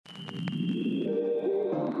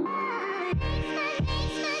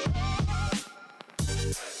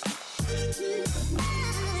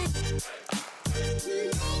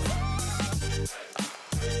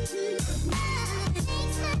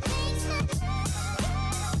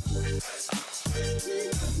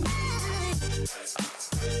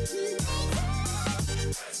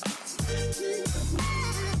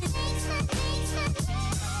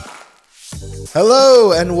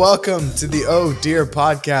Hello and welcome to the Oh Dear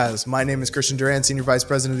Podcast. My name is Christian Duran, Senior Vice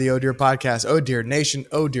President of the Oh Dear Podcast. Oh Dear Nation,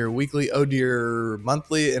 Oh Dear Weekly, Oh Dear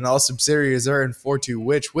Monthly, and all subsidiaries are in for to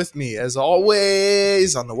which with me, as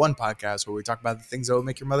always, on the one podcast where we talk about the things that will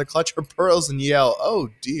make your mother clutch her pearls and yell,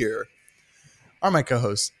 oh dear, are my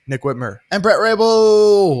co-hosts, Nick Whitmer and Brett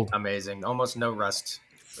Raybold. Amazing. Almost no rust.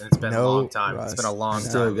 It's been a long time. Rust. It's been a long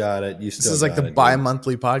Still time. got it. This is like the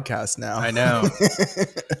bi-monthly podcast now. I know.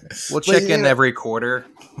 We'll check in every quarter.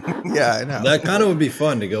 Yeah, I know. That kind of would be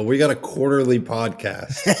fun to go. We got a quarterly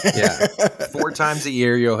podcast. Yeah. 4 times a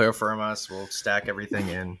year you'll hear from us. We'll stack everything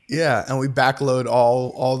in. Yeah, and we backload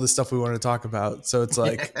all the stuff we want to talk about. So it's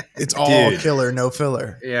like it's all killer, no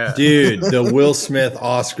filler. Yeah. Dude, the Will Smith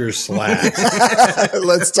Oscar slap.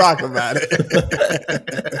 Let's talk about it.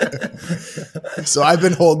 So I've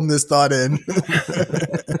been holding this thought in.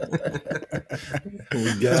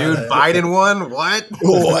 Dude, Biden won? What?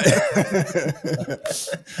 What?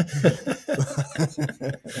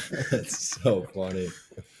 That's so funny.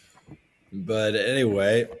 But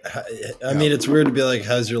anyway, I mean, it's weird to be like,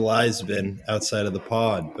 how's your lives been outside of the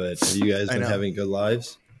pod? But have you guys been having good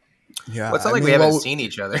lives? Yeah. Well, it's not like we haven't seen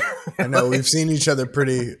each other. I know. We've seen each other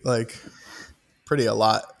pretty a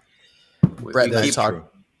lot. Brett and I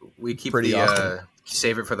talk. We keep pretty often.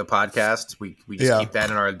 Save it for the podcast. We just keep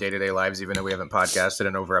that in our day-to-day lives, even though we haven't podcasted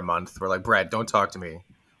in over a month. We're like, Brett, don't talk to me.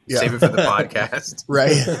 Yeah. Save it for the podcast.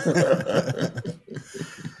 Right.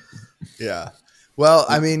 Yeah. Well,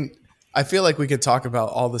 I mean, I feel like we could talk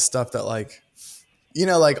about all the stuff that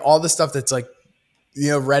all the stuff that's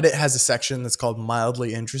Reddit has a section that's called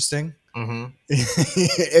mildly interesting. Mm-hmm.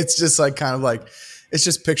 It's just it's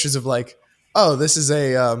just pictures of oh, this is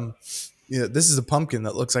this is a pumpkin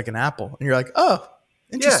that looks like an apple. And you're like, oh,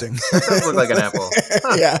 interesting. Yeah, that does look like an apple.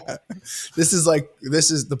 Huh. Yeah. This is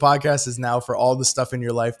the podcast is now for all the stuff in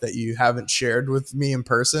your life that you haven't shared with me in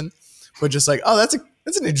person, but just oh, that's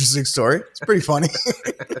an interesting story. It's pretty funny.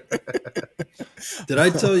 Did I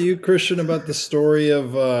tell you, Christian, about the story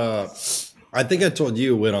of, I think I told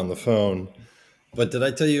you when on the phone, but did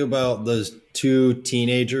I tell you about those 2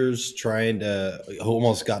 teenagers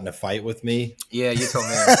almost got in a fight with me? Yeah, you told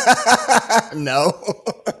me. No.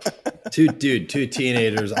 Two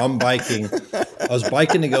teenagers. I'm biking. I was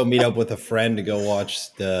biking to go meet up with a friend to go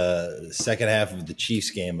watch the second half of the Chiefs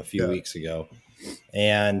game a few weeks ago.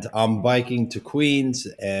 And I'm biking to Queens,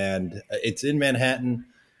 and it's in Manhattan.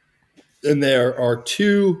 And there are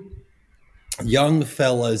 2 young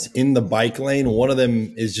fellas in the bike lane. One of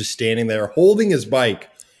them is just standing there holding his bike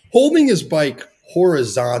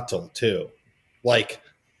horizontal too. Like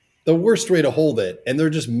the worst way to hold it. And they're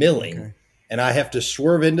just milling. Okay. And I have to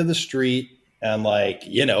swerve into the street and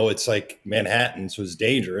it's like Manhattan, so it's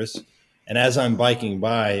dangerous. And as I'm biking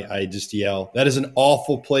by, I just yell, "That is an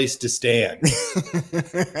awful place to stand."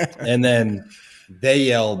 And then they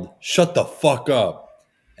yelled, "Shut the fuck up."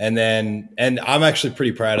 And I'm actually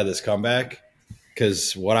pretty proud of this comeback.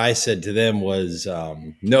 Because what I said to them was,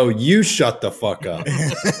 no, you shut the fuck up.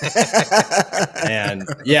 And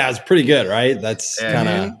yeah, it's pretty good, right? That's kind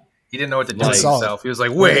of. He didn't know what to do with himself. He was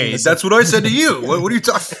like, wait, that's what I said to you. What are you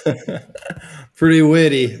talking? Pretty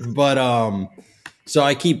witty. But so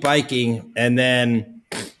I keep biking. And then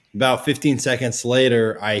about 15 seconds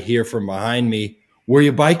later, I hear from behind me, "Were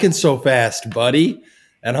you biking so fast, buddy?"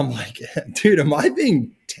 And I'm like, dude, am I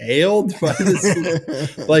being tailed by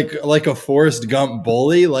this like a Forrest Gump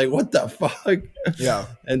bully? Like, what the fuck? Yeah.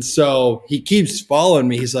 And so he keeps following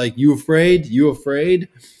me. He's like, "You afraid? You afraid?"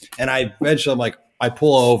 And I eventually, I'm like, I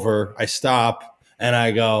pull over, I stop, and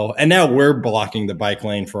I go, and now we're blocking the bike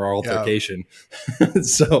lane for our altercation. Yeah.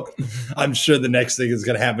 So I'm sure the next thing that's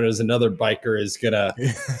going to happen is another biker is going to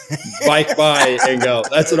bike by and go,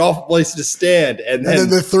 "That's an awful place to stand." And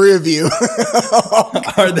then the 3 of you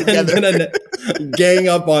are then going to gang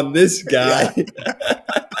up on this guy.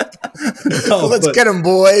 Yeah. Let's get him,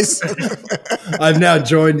 boys. I've now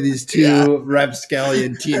joined these 2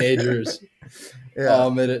 rapscallion teenagers.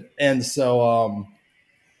 Yeah. And so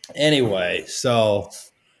anyway, so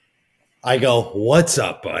I go, "What's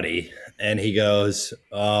up, buddy?" And he goes,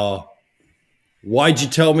 "Why'd you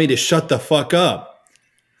tell me to shut the fuck up?"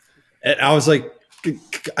 And I was like,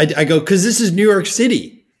 I go, "'Cause this is New York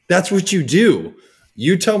City. That's what you do.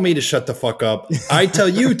 You tell me to shut the fuck up. I tell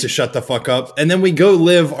you to shut the fuck up. And then we go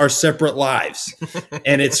live our separate lives.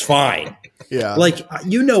 And it's fine." Yeah. Like,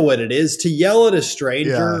 you know what it is to yell at a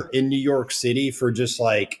stranger in New York City for just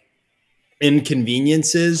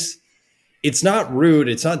inconveniences. It's not rude.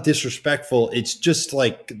 It's not disrespectful. It's just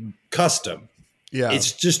custom. Yeah.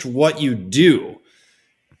 It's just what you do.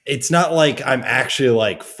 it's not like I'm actually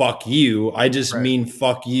like, fuck you. I just mean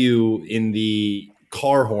fuck you in the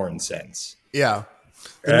car horn sense. Yeah.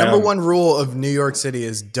 The number one rule of New York City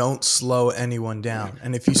is don't slow anyone down.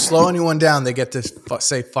 And if you slow anyone down, they get to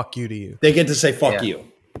say fuck you to you. They get to say fuck you.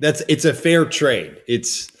 It's a fair trade.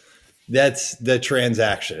 That's the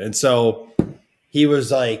transaction. And so he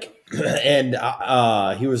was like,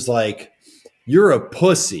 he was like, you're a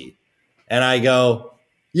pussy. And I go,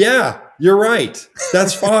 yeah, you're right.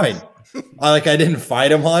 That's fine. I didn't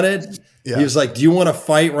fight him on it. Yeah. He was like, do you want to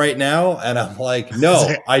fight right now? And I'm like, no,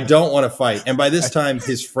 I don't want to fight. And by this time,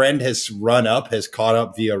 his friend has caught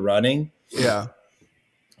up via running. Yeah.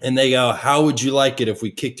 And they go, how would you like it if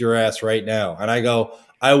we kicked your ass right now? And I go,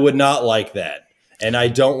 I would not like that. And I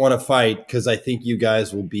don't want to fight because I think you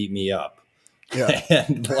guys will beat me up. Yeah.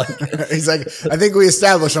 And he's like, I think we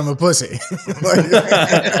established I'm a pussy.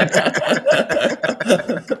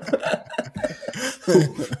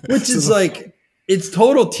 Which is like, it's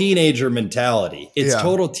total teenager mentality. It's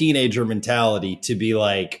total teenager mentality to be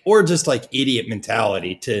like, or just like idiot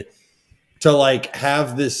mentality to like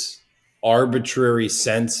have this arbitrary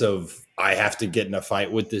sense of I have to get in a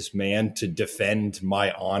fight with this man to defend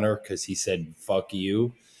my honor because he said fuck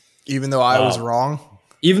you. Even though I was wrong.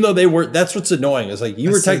 Even though they were, that's what's annoying. It's like,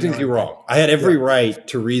 you were technically wrong. I had every right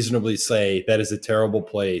to reasonably say that is a terrible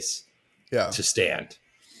place to stand.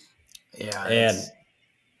 Yeah. And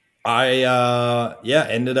I,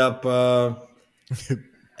 ended up,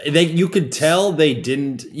 you could tell they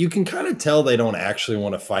didn't, you can kind of tell they don't actually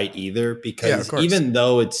want to fight either because even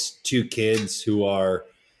though it's two kids who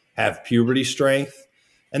have puberty strength,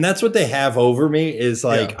 and that's what they have over me is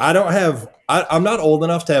like, I'm not old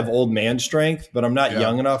enough to have old man strength, but I'm not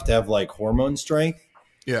young enough to have like hormone strength.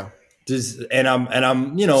 Yeah. And I'm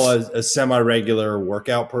a semi-regular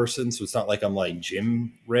workout person. So it's not like I'm like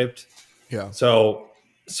gym ripped. Yeah. So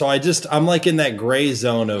I'm like in that gray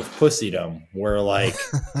zone of pussydom where like,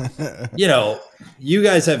 you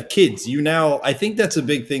guys have kids. I think that's a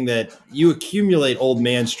big thing that you accumulate old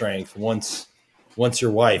man strength once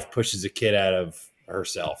your wife pushes a kid out of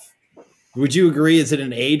herself. Would you agree? Is it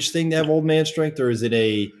an age thing to have old man strength or is it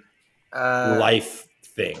a life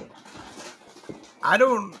thing? I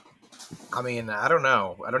don't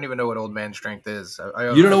know. I don't even know what old man strength is.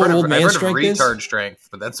 You don't know what old man strength is? Retard strength,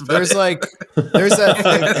 but that's there's that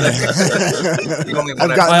thing.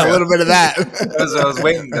 I've gotten a little bit of that. I was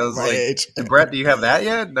waiting. I was like, age. Brett, do you have that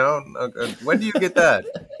yet? No. When do you get that?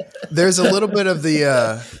 There's a little bit of the,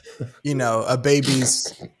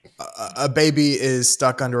 a baby is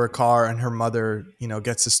stuck under a car and her mother,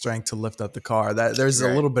 gets the strength to lift up the car. There's a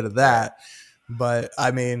little bit of that. But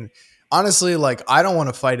I mean, honestly, like I don't want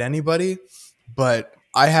to fight anybody, but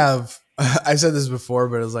I've said this before,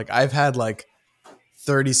 but it was like, I've had like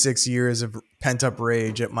 36 years of pent up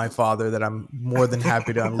rage at my father that I'm more than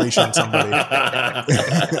happy to unleash on somebody. I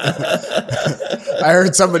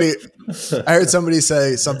heard somebody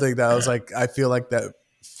say something that I was like, I feel like that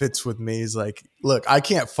fits with me. He's like, look, I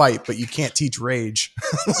can't fight, but you can't teach rage.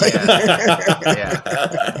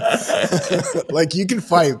 Like you can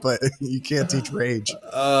fight, but you can't teach rage.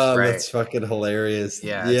 Oh, that's fucking hilarious.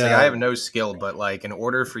 Yeah. It's like, I have no skill, but like in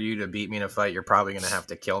order for you to beat me in a fight, you're probably going to have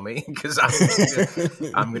to kill me because I'm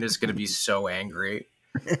just going to be so angry.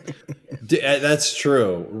 That's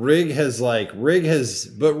true. Rig has,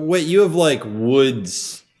 but wait, you have like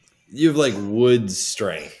Woods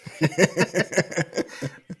strength.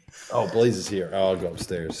 Oh, Blaze is here. Oh, I'll go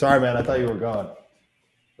upstairs. Sorry, man. I thought you were gone.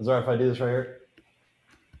 Is it all right if I do this right here?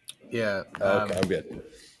 Yeah. Okay, I'm good.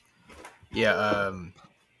 Yeah,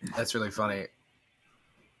 that's really funny.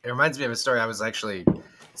 It reminds me of a story. I was actually,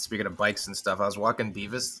 speaking of bikes and stuff, I was walking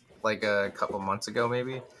Beavis like a couple months ago,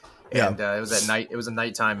 maybe. And it was at night. It was a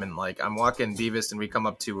nighttime, and like I'm walking Beavis, and we come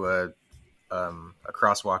up to a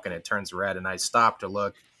crosswalk, and it turns red, and I stop to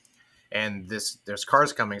look, and there's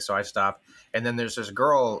cars coming, so I stop, and then there's this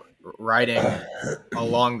girl riding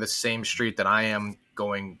along the same street that I am,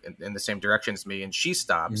 going in the same direction as me, and she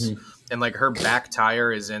stops, and like her back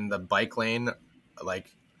tire is in the bike lane,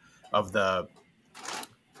 like of the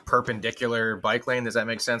perpendicular bike lane. Does that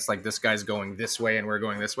make sense? Like this guy's going this way and we're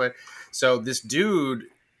going this way. So this dude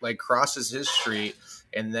like crosses his street,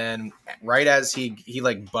 and then right as he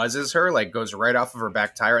like buzzes her, like goes right off of her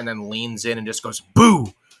back tire, and then leans in and just goes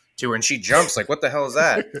boo to her, and she jumps like, what the hell is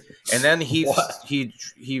that? And then he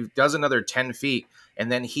does another 10 feet,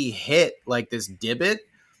 and then he hit like this divot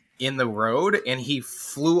in the road, and he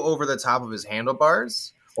flew over the top of his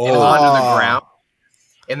handlebars and onto the ground.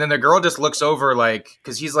 And then the girl just looks over, like,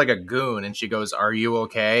 because he's like a goon, and she goes, "Are you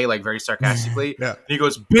okay?" Like very sarcastically. And he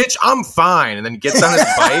goes, "Bitch, I'm fine." And then gets on his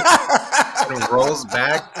bike. And and rolls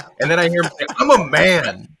back, and then I hear him say, "I'm a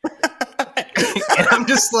man," and I'm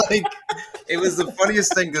just like, it was the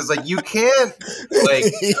funniest thing because like you can't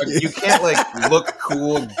like look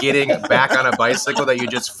cool getting back on a bicycle that you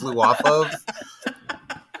just flew off of.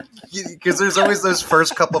 Because there's always those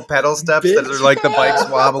first couple pedal steps that are like the bike's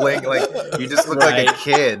wobbling, like you just look like a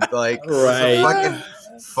kid. Like it's the fucking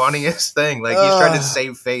funniest thing. Like he's trying to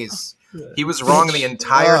save face. He was wrong the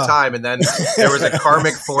entire time, and then there was a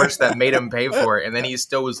karmic force that made him pay for it. And then he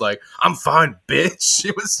still was like, "I'm fine, bitch."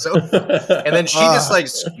 It was so. And then she just like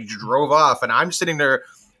drove off, and I'm sitting there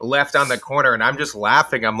left on the corner, and I'm just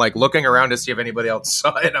laughing. I'm like looking around to see if anybody else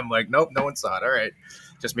saw it. I'm like, nope, no one saw it. All right,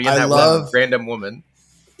 just me and that random woman.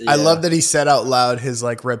 I love that he said out loud his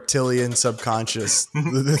like reptilian subconscious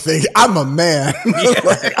the thing. I'm a man.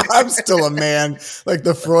 Like, I'm still a man. Like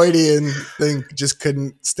the Freudian thing just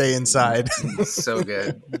couldn't stay inside. So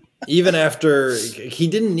good. Even after he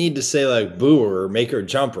didn't need to say like boo or make her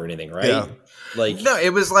jump or anything, right? Yeah. Like no,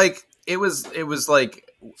 it was like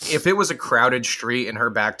if it was a crowded street and her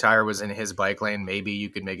back tire was in his bike lane, maybe you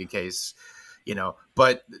could make a case.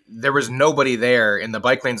 But there was nobody there, and the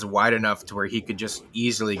bike lane's wide enough to where he could just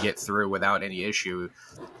easily get through without any issue.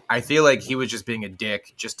 I feel like he was just being a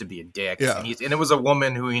dick just to be a dick. Yeah. And it was a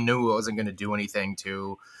woman who he knew wasn't going to do anything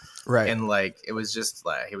to. Right. And like, it was just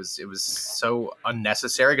like, it was so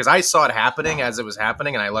unnecessary because I saw it happening as it was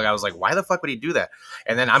happening. And I was like, why the fuck would he do that?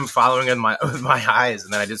 And then I'm following in with my eyes,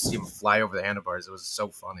 and then I just see him fly over the handlebars. It was so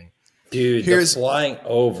funny. Dude, here's flying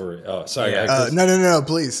over. Oh, sorry. Yeah. No,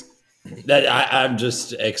 please. That I'm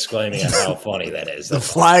just exclaiming at how funny that is. The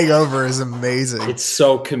flying over is amazing. It's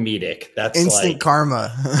so comedic. That's instant like,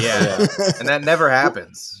 karma. Yeah. And that never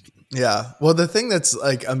happens. Yeah. Well, the thing that's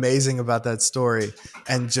like amazing about that story,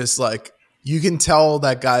 and just like you can tell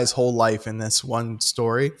that guy's whole life in this one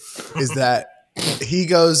story, is that he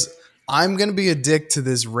goes, I'm going to be a dick to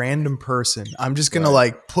this random person. I'm just going to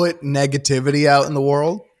like put negativity out in the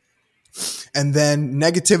world. And then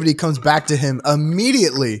negativity comes back to him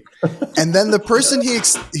immediately. And then the person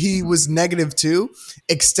he was negative to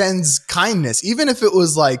extends kindness, even if it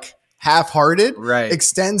was like half-hearted,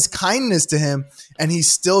 extends kindness to him. And he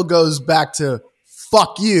still goes back to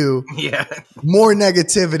fuck you. Yeah. More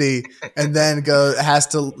negativity. And then has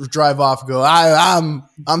to drive off and go,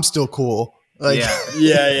 I'm still cool. Like,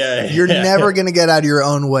 yeah. You're never going to get out of your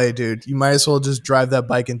own way, dude. You might as well just drive that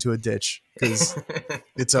bike into a ditch because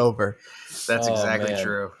it's over. That's exactly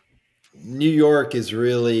true. New York is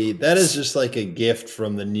that is just like a gift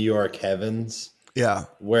from the New York heavens. Yeah.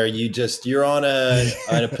 Where you're on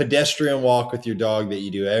a pedestrian walk with your dog that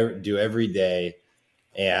you do every day.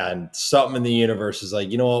 And something in the universe is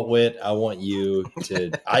like, you know what, Whit?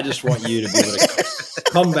 I just want you to be able to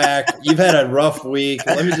come back. You've had a rough week.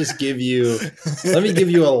 Let me give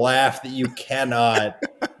you a laugh that you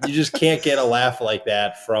just can't get a laugh like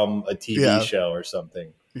that from a TV show or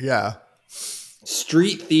something. Yeah.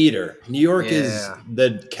 Street theater. New York is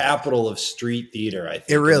the capital of street theater, I think.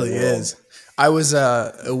 It really is. I was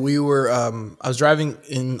driving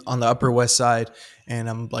on the Upper West Side, and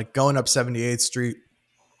I'm like going up 78th Street,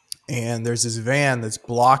 and there's this van that's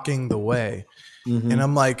blocking the way. Mm-hmm. And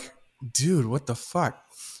I'm like, dude, what the fuck?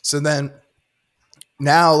 So then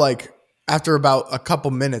now, like, after about a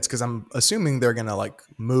couple minutes, because I'm assuming they're going to like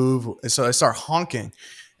move. So I start honking,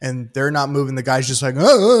 and they're not moving. The guy's just like,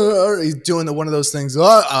 he's doing one of those things.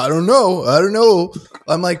 I don't know.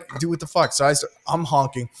 I'm like, dude, what the fuck? So I'm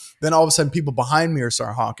honking. Then all of a sudden people behind me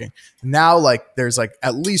start honking. Now, like, there's like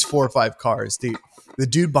at least 4 or 5 cars deep. The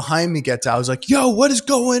dude behind me gets out. I was like, yo, what is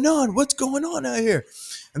going on? What's going on out here?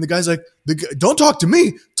 And the guy's like, don't talk to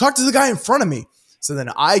me. Talk to the guy in front of me. So then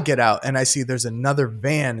I get out and I see there's another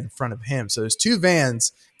van in front of him. So there's 2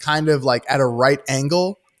 vans kind of like at a right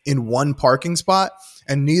angle in one parking spot.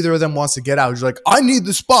 And neither of them wants to get out. He's like, I need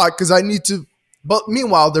the spot because I need to. But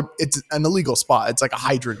meanwhile, it's an illegal spot. It's like a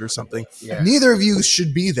hydrant or something. Yeah. Neither of you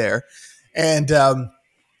should be there. And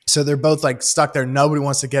so they're both like stuck there. Nobody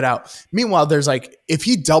wants to get out. Meanwhile, there's like, if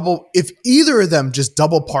either of them just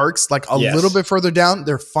double parks like a little bit further down,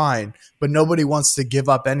 they're fine. But nobody wants to give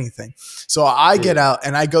up anything. So I get out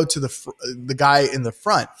and I go to the guy in the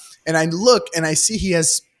front. And I look and I see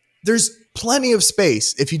there's plenty of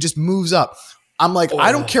space if he just moves up. I'm like,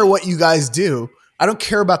 I don't care what you guys do. I don't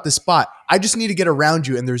care about the spot. I just need to get around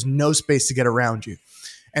you, and there's no space to get around you.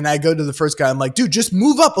 And I go to the first guy. I'm like, dude, just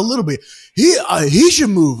move up a little bit. He should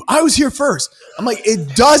move. I was here first. I'm like,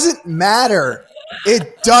 it doesn't matter.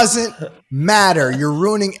 It doesn't matter. You're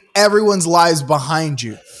ruining everyone's lives behind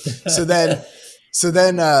you. So then,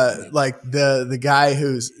 like the guy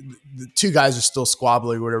the 2 guys are still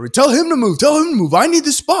squabbling or whatever. Tell him to move. I need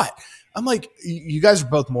the spot. I'm like, you guys are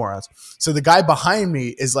both morons. So the guy behind me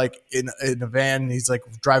is like in a van. And he's like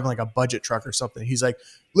driving like a budget truck or something. He's like,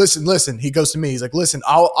 listen. He goes to me. He's like, listen,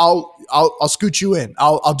 I'll scoot you in.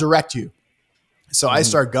 I'll direct you. So I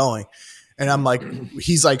start going. And I'm like,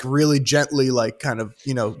 he's like really gently, like kind of,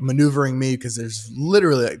 maneuvering me because there's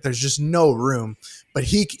literally like, there's just no room. But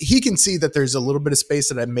he can see that there's a little bit of space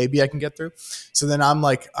that maybe I can get through. So then I'm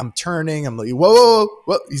like, I'm turning. I'm like, whoa.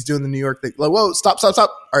 He's doing the New York thing. Like, whoa, stop. All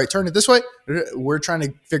right, turn it this way. We're trying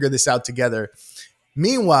to figure this out together.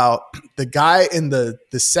 Meanwhile, the guy in the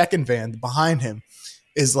second van behind him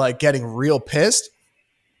is like getting real pissed.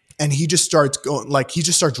 And he just starts going, like, he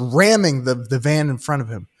just starts ramming the van in front of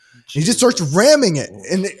him. He just starts ramming it,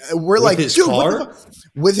 and we're with like, his dude, car?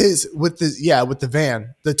 with the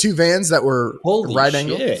van, the two vans that were Holy right shit.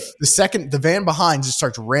 angle. The van behind just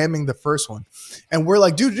starts ramming the first one, and we're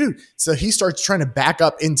like, dude. So he starts trying to back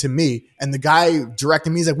up into me, and the guy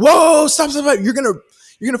directing me is like, whoa, stop! You're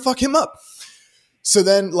gonna fuck him up. So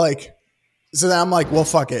then I'm like, well,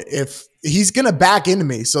 fuck it. If he's going to back into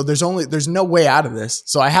me, so there's no way out of this.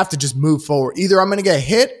 So I have to just move forward. Either I'm going to get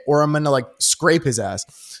hit or I'm going to like scrape his ass.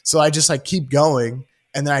 So I just like keep going.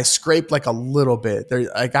 And then I scraped like a little bit there.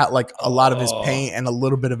 I got like a lot of his paint and a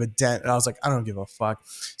little bit of a dent. And I was like, I don't give a fuck.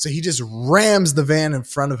 So he just rams the van in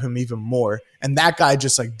front of him even more. And that guy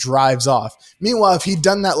just like drives off. Meanwhile, if he'd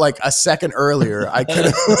done that like a second earlier, I could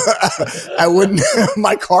have, I wouldn't,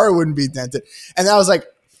 my car wouldn't be dented. And I was like,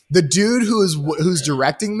 the dude who's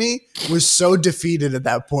directing me was so defeated at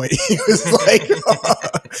that point. He was like,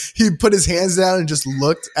 he put his hands down and just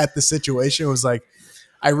looked at the situation. It was like,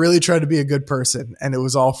 I really tried to be a good person, and it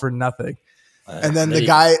was all for nothing. And then the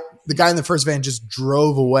guy in the first van just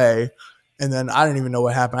drove away, and then I didn't even know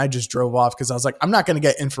what happened. I just drove off because I was like, I'm not going to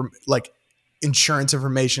get insurance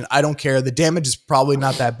information. I don't care. The damage is probably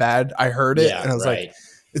not that bad. I heard it, and I was like,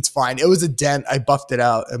 it's fine. It was a dent. I buffed it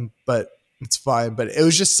out, but it's fine. But it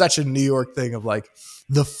was just such a New York thing of like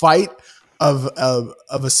the fight of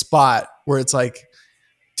a spot where it's like,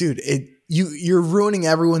 dude, you're ruining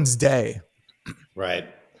everyone's day. Right.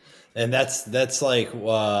 And that's like,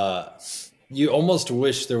 you almost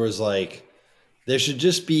wish there was like, there should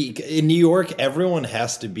just be in New York, everyone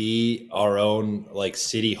has to be our own like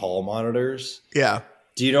city hall monitors. Yeah.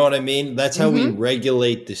 Do you know what I mean? That's how we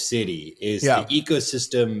regulate the city is the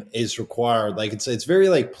ecosystem is required. Like it's very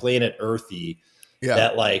like planet earthy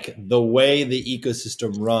that like the way the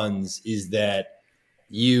ecosystem runs is that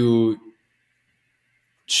you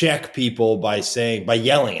check people by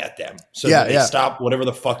yelling at them. So that they stop whatever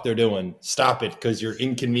the fuck they're doing. Stop it because you're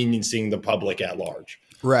inconveniencing the public at large.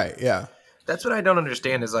 Right. Yeah. That's what I don't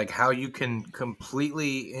understand is like how you can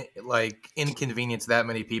completely like inconvenience that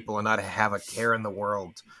many people and not have a care in the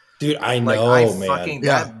world. Dude, I know, man.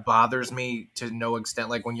 That bothers me to no extent.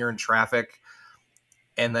 Like when you're in traffic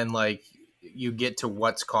and then like you get to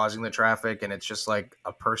what's causing the traffic and it's just like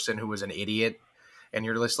a person who is an idiot. And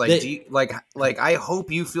you're just like, I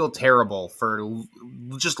hope you feel terrible for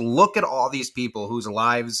just look at all these people whose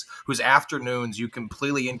lives, whose afternoons you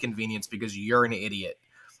completely inconvenience because you're an idiot.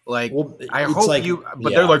 Like, well, I hope like,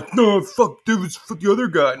 but they're like, no, fuck, dude, fuck the other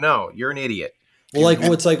guy. No, you're an idiot. Well, like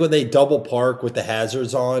it's like when they double park with the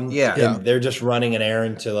hazards on. Yeah. And they're just running an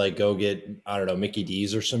errand to like go get, I don't know, Mickey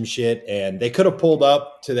D's or some shit. And they could have pulled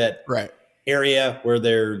up to that area where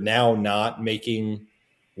they're now not making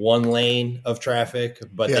one lane of traffic,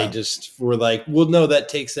 but they just were like, well, no, that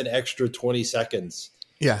takes an extra 20 seconds.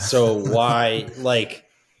 Yeah. So why, like,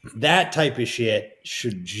 that type of shit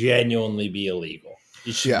should genuinely be illegal.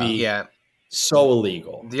 It should be so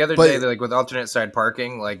illegal. The other day, like with alternate side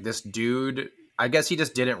parking, like this dude, I guess he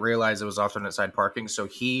just didn't realize it was alternate side parking. So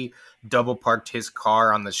he double parked his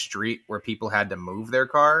car on the street where people had to move their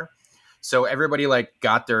car. So everybody like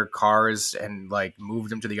got their cars and like moved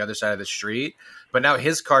them to the other side of the street. But now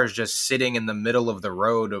his car is just sitting in the middle of the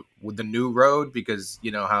road with the new road because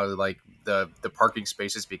you know how like the parking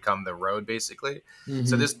spaces become the road basically. Mm-hmm.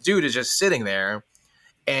 So this dude is just sitting there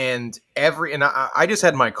and I just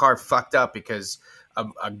had my car fucked up because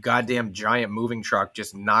a goddamn giant moving truck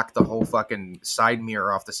just knocked the whole fucking side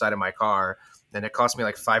mirror off the side of my car. Then it cost me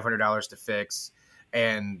like $500 to fix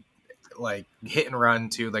and like hit and run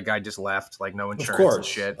too. The guy just left, like no insurance and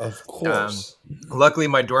shit. Of course. Luckily,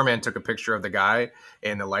 my doorman took a picture of the guy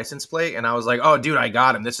and the license plate, and I was like, "Oh, dude, I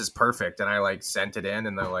got him. This is perfect." And I like sent it in,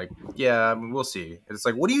 and they're like, "Yeah, I mean, we'll see." And it's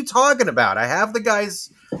like, "What are you talking about? I have the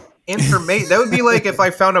guy's information." That would be like if I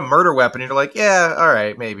found a murder weapon, and you're like, "Yeah, all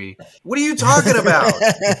right, maybe." What are you talking about?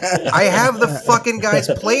 I have the fucking guy's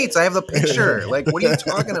plates. I have the picture. Like, what are you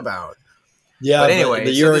talking about? Yeah, but anyway,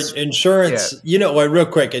 your insurance, you know, real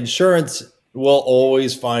quick, insurance we'll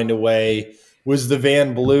always find a way. Was the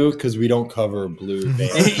van blue? Because we don't cover blue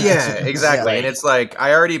vans. Yeah, exactly. And it's like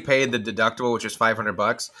I already paid the deductible, which is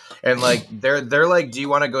 $500, and like they're like, do you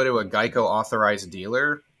want to go to a Geico authorized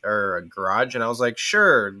dealer or a garage? And I was like,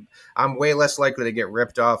 sure. I'm way less likely to get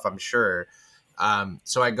ripped off, I'm sure.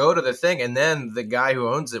 So I go to the thing, and then the guy who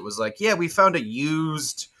owns it was like, yeah, we found a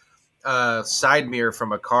used side mirror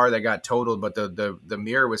from a car that got totaled, but the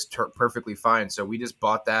mirror was perfectly fine. So we just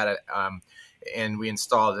bought that and we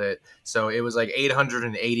installed it. So it was like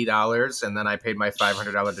 $880, and then I paid my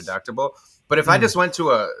 $500 deductible. But if I just went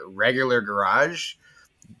to a regular garage,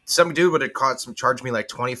 some dude would have charged me like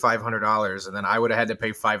 $2,500, and then I would have had to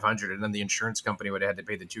pay $500, and then the insurance company would have had to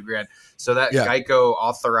pay the $2,000. So that Geico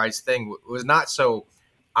authorized thing was not so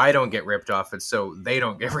I don't get ripped off, it's so they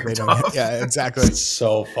don't get ripped off. Yeah, exactly. It's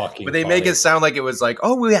so fucking But they funny. make it sound like it was like,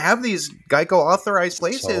 oh, we have these Geico authorized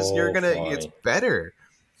places. So You're gonna, funny. it's better.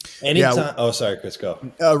 Anytime. Oh, sorry, Chris. Go.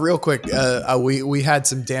 Real quick, we had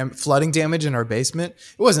some flooding damage in our basement.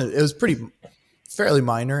 It was fairly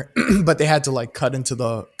minor, but they had to like cut into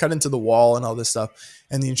the wall and all this stuff.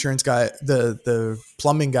 And the insurance guy, the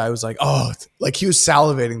plumbing guy was like, oh, like he was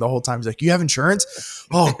salivating the whole time. He's like, you have insurance?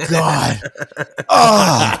 Oh God.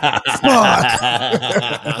 Oh, fuck.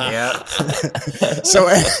 Yeah. So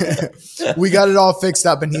we got it all fixed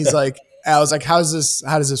up, and he's like, I was like, how does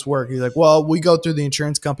this work? He's like, well, we go through the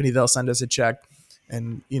insurance company. They'll send us a check,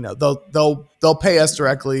 and they'll pay us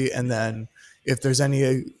directly. And then if there's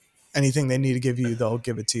anything they need to give you, they'll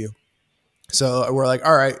give it to you. So we're like,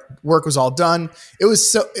 all right, work was all done. It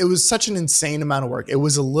was such an insane amount of work. It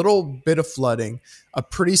was a little bit of flooding, a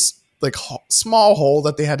pretty like small hole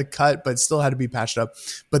that they had to cut, but it still had to be patched up.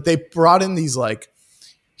 But they brought in these like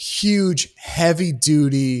huge, heavy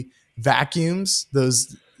duty vacuums,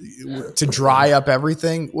 those to dry up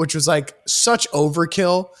everything, which was like such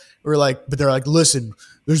overkill. But they're like, listen,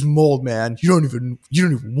 there's mold, man. You don't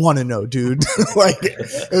even want to know, dude. Like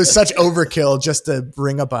it was such overkill just to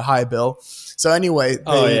bring up a high bill. So anyway,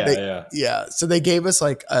 so they gave us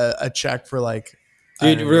like a check for like,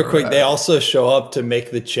 dude, real quick, they also show up to make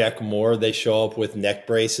the check more. They show up with neck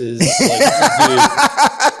braces. Like,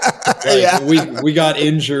 dude, we got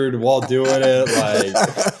injured while doing it. Like,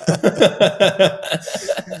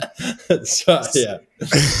 so, yeah.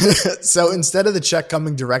 So instead of the check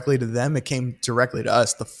coming directly to them, it came directly to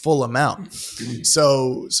us, the full amount.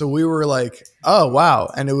 So we were like, oh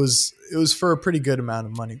wow, and it was for a pretty good amount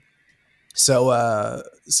of money. So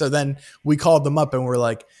then we called them up and we're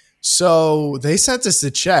like, so they sent us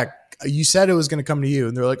a check. You said it was going to come to you,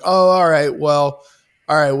 and they're like, oh, all right,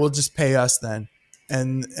 we'll just pay us then.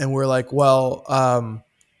 And we're like, well,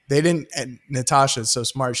 they didn't. And Natasha's so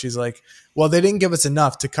smart. She's like, well, they didn't give us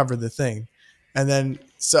enough to cover the thing. And then,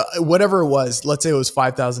 so whatever it was, let's say it was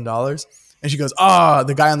 $5,000. And she goes, oh,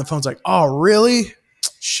 the guy on the phone's like, oh, really?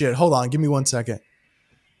 Shit, hold on. Give me 1 second.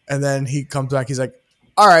 And then he comes back. He's like,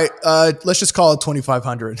 all right, let's just call it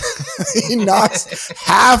 $2,500. He knocks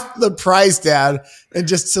half the price down, and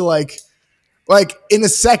just to like in a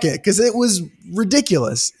second, because it was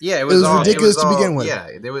ridiculous. Yeah, it was ridiculous to begin with. Yeah,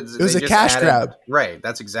 it was a cash grab. Right,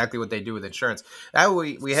 that's exactly what they do with insurance.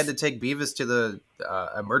 We had to take Beavis to the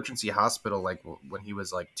emergency hospital like when he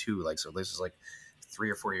was like 2, like, so this was like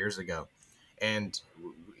 3 or 4 years ago, and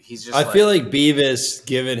he's just. I feel like Beavis,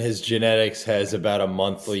 given his genetics, has about a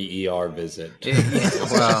monthly ER visit.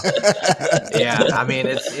 Well, yeah, I mean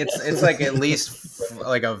it's like at least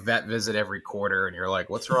like a vet visit every quarter, and you're like,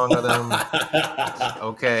 what's wrong with him?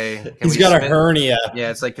 Okay, he's got a hernia.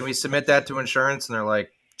 Yeah, it's like, can we submit that to insurance? And they're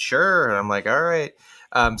like, sure. And I'm like, all right.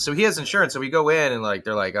 So he has insurance. So we go in, and like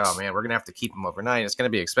they're like, oh man, we're gonna have to keep him overnight. It's gonna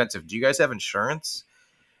be expensive. Do you guys have insurance?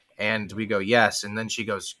 And we go, yes. And then she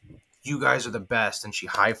goes, you guys are the best, and she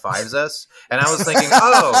high fives us. And I was thinking,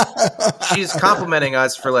 oh, she's complimenting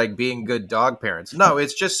us for like being good dog parents. No,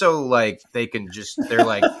 it's just so like they're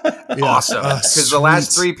like awesome, because the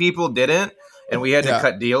last 3 people didn't, and we had to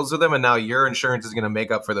cut deals with them, and now your insurance is going to make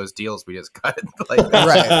up for those deals we just cut. Like,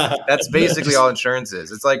 right. That's basically all insurance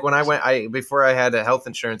is. It's like when before I had a health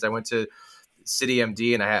insurance, I went to City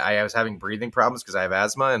MD, and I was having breathing problems because I have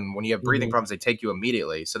asthma, and when you have breathing problems, they take you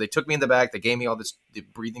immediately. So they took me in the back, they gave me all the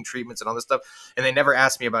breathing treatments and all this stuff, and they never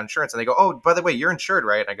asked me about insurance. And they go, oh, by the way, you're insured,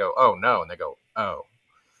 right? And I go, oh no. And they go, oh,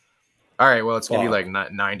 all right, well, it's gonna be like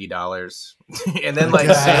 $90. And then like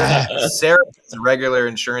Sarah has regular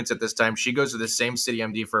insurance at this time. She goes to the same City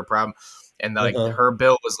MD for a problem, and like her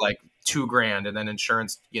bill was like $2,000, and then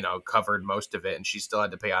insurance covered most of it, and she still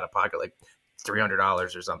had to pay out of pocket like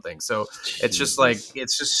 $300 or something. So it's just like,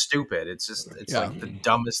 it's just stupid. It's like the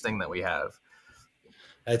dumbest thing that we have.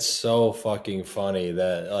 That's so fucking funny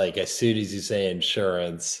that like as soon as you say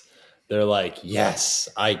insurance, they're like, yes,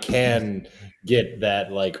 I can get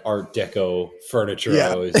that like Art Deco furniture I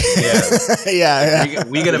Yeah. always wanted. Yeah. Like,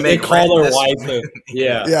 we gonna They make rent call their this. wife.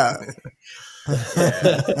 Yeah. Yeah.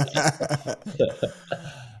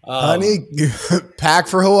 Honey, pack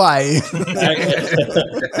for Hawaii.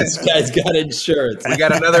 This guy's got insurance. We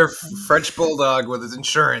got another French bulldog with his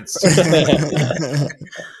insurance.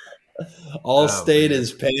 Allstate man.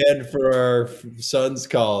 is paying for our son's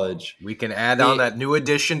college. We can add on that new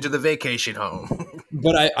addition to the vacation home.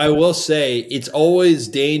 But I will say it's always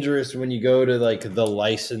dangerous when you go to like the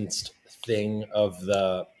licensed thing of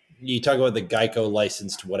you talk about the Geico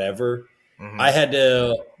licensed whatever. Mm-hmm. I had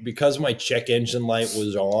to, because my check engine light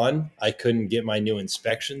was on, I couldn't get my new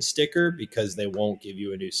inspection sticker because they won't give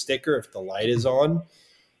you a new sticker if the light is on.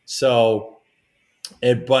 So,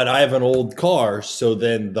 but I have an old car. So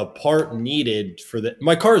then the part needed for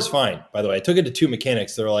my car is fine, by the way. I took it to 2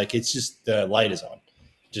 mechanics. They're like, it's just the light is on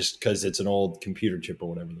just because it's an old computer chip or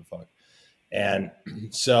whatever the fuck. And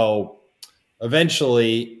so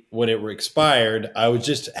eventually when it expired, I would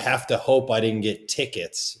just have to hope I didn't get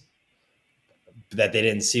tickets that they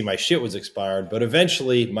didn't see my shit was expired. But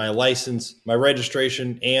eventually my license, my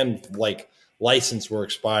registration and like license were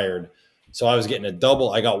expired. So I was getting I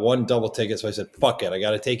got 1 double ticket. So I said, fuck it. I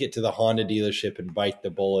got to take it to the Honda dealership and bite the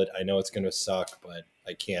bullet. I know it's going to suck, but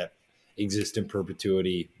I can't exist in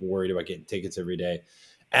perpetuity worried about getting tickets every day.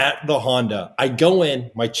 At the Honda, I go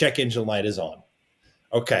in, my check engine light is on.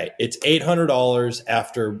 Okay, it's $800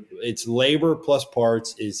 after its labor plus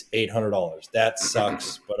parts is $800. That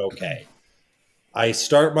sucks, but okay. I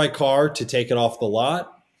start my car to take it off the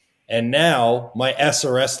lot, and now my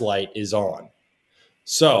SRS light is on.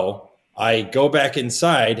 So I go back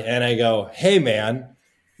inside and I go, hey man,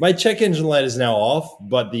 my check engine light is now off,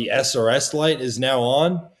 but the SRS light is now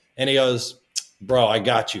on. And he goes, bro, I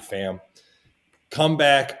got you, fam. Come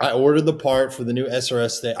back. I ordered the part for the new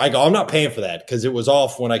SRS thing. I go, I'm not paying for that because it was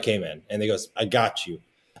off when I came in. And he goes, I got you.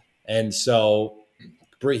 And so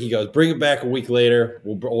he goes, bring it back a week later.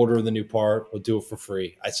 We'll order the new part. We'll do it for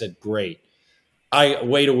free. I said, great. I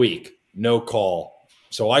wait a week. No call.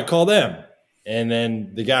 So I call them. And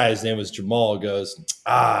then the guy, his name was Jamal, goes,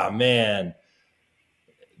 man,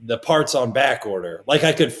 the part's on back order. Like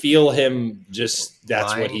I could feel him just,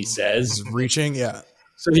 that's what he says. Reaching, yeah.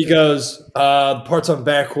 So he goes, the part's on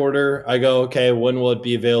back order. I go, okay, when will it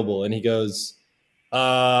be available? And he goes,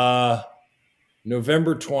 November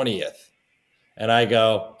 20th. And I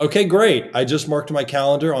go, okay, great. I just marked my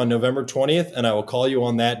calendar on November 20th, and I will call you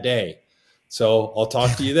on that day. So I'll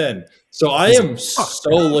talk to you then. So I am so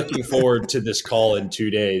looking forward to this call in 2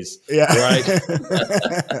 days. Yeah. Right.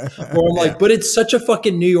 Where I'm like, but it's such a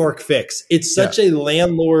fucking New York fix. It's such a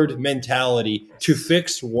landlord mentality to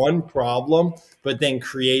fix one problem, but then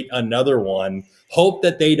create another one. Hope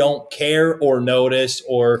that they don't care or notice,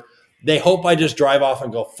 or they hope I just drive off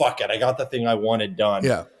and go, fuck it. I got the thing I wanted done.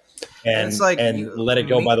 Yeah. And it's like let it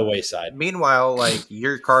go by the wayside. Meanwhile, like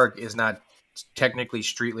your car is not technically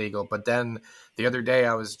street legal, but then the other day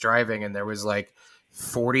I was driving and there was like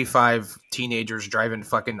 45 teenagers driving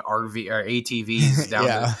fucking RV or ATVs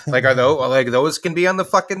down. Those can be on the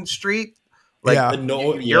fucking street? Like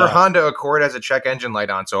your Honda Accord has a check engine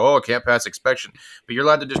light on, so it can't pass inspection. But you're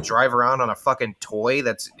allowed to just drive around on a fucking toy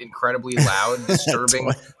that's incredibly loud,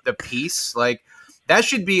 disturbing the peace. Like that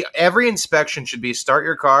should be every inspection should be start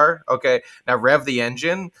your car, okay, now rev the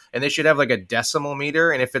engine, and they should have like a decimal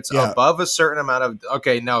meter, and if it's above a certain amount of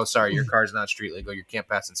your car's not street legal, you can't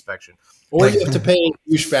pass inspection. Or you have to pay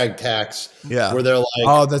douchebag tax. Yeah. Where they're like,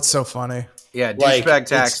 oh, that's so funny. Yeah, douchebag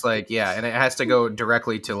tax, and it has to go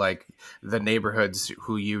directly to like the neighborhoods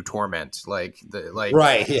who you torment, right?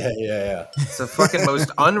 Yeah. It's the fucking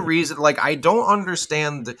most unreasonable. Like I don't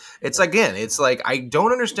understand. It's like I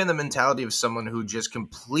don't understand the mentality of someone who just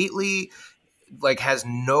completely like has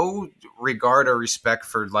no regard or respect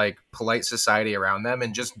for like polite society around them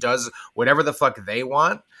and just does whatever the fuck they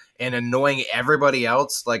want. And annoying everybody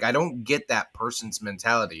else. Like, I don't get that person's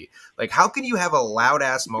mentality. Like, how can you have a loud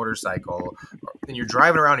ass motorcycle and you're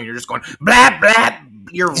driving around and you're just going blah blah?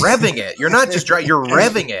 You're revving it. You're not just driving. You're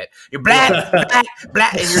revving it. You're blah blah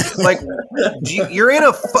blah, and you're like,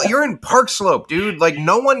 you're in Park Slope, dude. Like,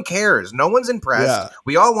 no one cares. No one's impressed. Yeah.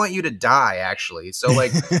 We all want you to die, actually. So,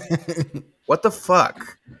 like, what the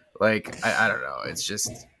fuck? Like, I don't know. It's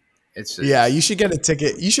just. Yeah, you should get a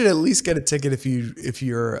ticket. You should at least get a ticket if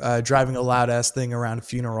you're driving a loud ass thing around a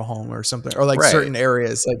funeral home or something, or like certain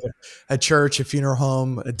areas, like a church, a funeral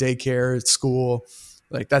home, a daycare, a school.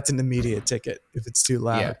 Like that's an immediate ticket if it's too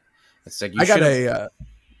loud. Yeah, it's like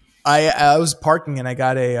I was parking and I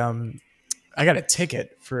got a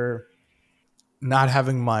ticket for not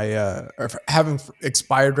having my or for having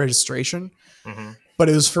expired registration, Mm-hmm. but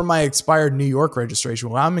it was for my expired New York registration.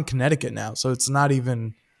 Well, I'm in Connecticut now, so it's not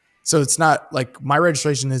like my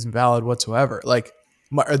registration isn't valid whatsoever. Like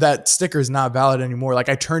that sticker is not valid anymore. Like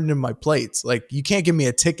I turned in my plates. Like you can't give me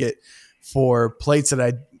a ticket for plates that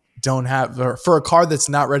I don't have, or for a car that's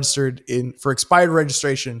not registered for expired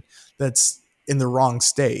registration that's in the wrong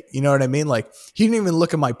state. You know what I mean? Like he didn't even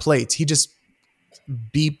look at my plates. He just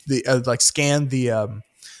beeped scanned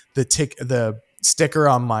the sticker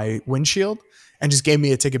on my windshield and just gave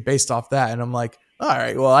me a ticket based off that. And I'm like, all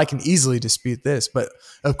right, well, I can easily dispute this. But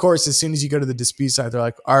of course, as soon as you go to the dispute site, they're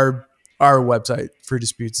like, our website for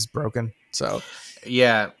disputes is broken. So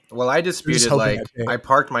yeah, well, I disputed, like, I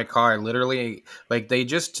parked my car literally, like, they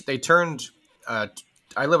turned, I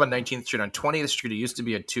live on 19th Street. On 20th Street, it used to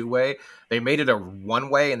be a two-way. They made it a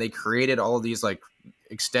one-way, and they created all of these, like,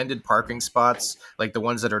 extended parking spots, like the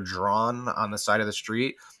ones that are drawn on the side of the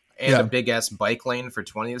street, and a big-ass bike lane for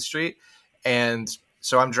 20th Street. And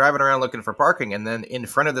so I'm driving around looking for parking, and then in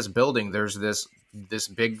front of this building, there's this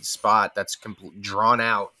big spot that's drawn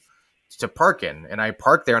out to park in, and I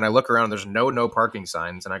park there and I look around and there's no parking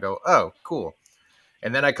signs, and I go, oh, cool.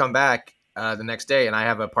 And then I come back the next day and I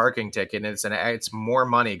have a parking ticket, and it's more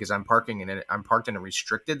money because I'm parked in a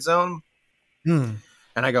restricted zone.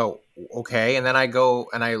 And I go, okay. And then I go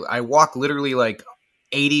and I walk literally like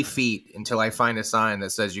 80 feet until I find a sign that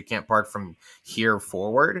says you can't park from here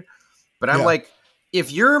forward. But I'm like,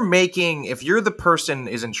 if you're the person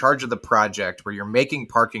is in charge of the project where you're making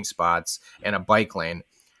parking spots and a bike lane,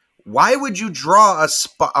 why would you draw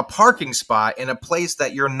a parking spot in a place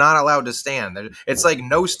that you're not allowed to stand? It's like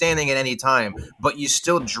no standing at any time, but you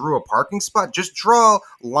still drew a parking spot. Just draw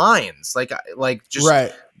lines, like just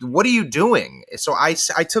right. What are you doing? So I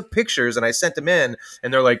took pictures and I sent them in,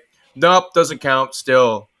 and they're like, nope, doesn't count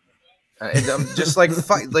still. And I'm just like,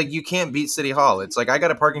 like you can't beat City Hall. It's like I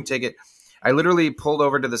got a parking ticket. I literally pulled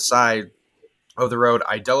over to the side of the road.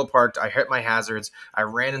 I double parked. I hit my hazards. I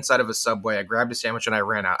ran inside of a Subway. I grabbed a sandwich and I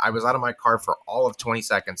ran out. I was out of my car for all of 20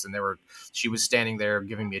 seconds, and she was standing there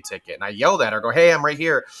giving me a ticket. And I yelled at her, go, hey, I'm right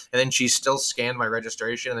here. And then she still scanned my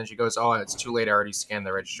registration. And then she goes, oh, it's too late. I already scanned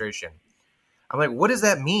the registration. I'm like, what does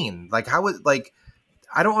that mean? Like,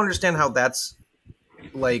 I don't understand how that's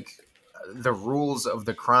like the rules of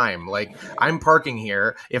the crime. Like, I'm parking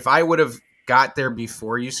here. If I would have got there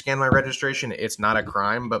before you scan my registration, it's not a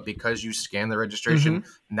crime, but because you scan the registration,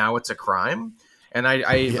 now it's a crime. And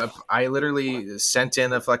I literally sent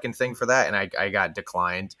in a fucking thing for that, and I got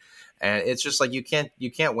declined. And it's just like you can't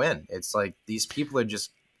win. It's like these people are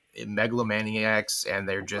just megalomaniacs, and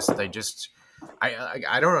they just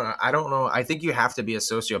I don't know. I think you have to be a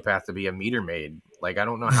sociopath to be a meter maid. Like, I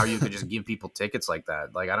don't know how you could just give people tickets like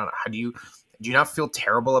that. Like, I don't know. How do you not feel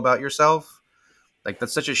terrible about yourself? Like,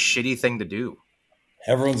 that's such a shitty thing to do.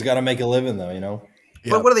 Everyone's got to make a living, though, you know?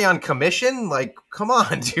 But what are they on commission? Like, come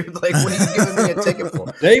on, dude. Like, what are you giving me a ticket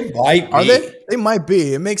for? They might be. Are they? They might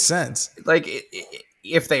be. It makes sense. Like,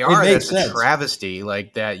 if they are, that's sense. A travesty.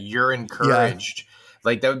 Like, that you're encouraged. Yeah.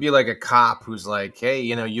 Like, that would be like a cop who's like, hey,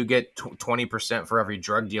 you get 20% for every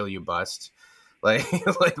drug deal you bust. Like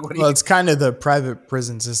it's kind of the private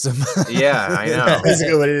prison system. Yeah, I know. That's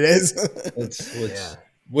basically what it is.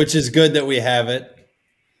 Which is good that we have it,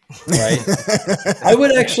 right? I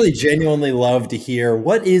would actually genuinely love to hear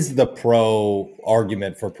what is the pro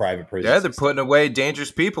argument for private prison. Yeah, they're putting away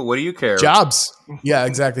dangerous people. What do you care? Jobs. Yeah,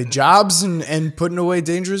 exactly. Jobs and putting away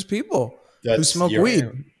dangerous people who smoke weed.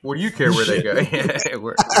 What do you care where they go?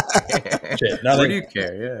 Where do you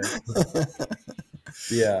care? Yeah.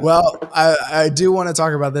 Yeah. Well, I do want to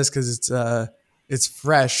talk about this because it's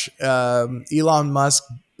fresh. Elon Musk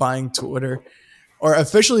buying Twitter, or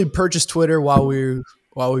officially purchased Twitter while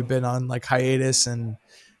we've been on like hiatus, and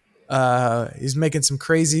he's making some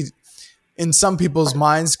crazy, in some people's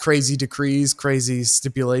minds, crazy decrees, crazy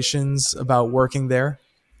stipulations about working there.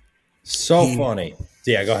 Funny.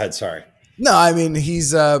 Yeah, go ahead. Sorry. No, I mean, he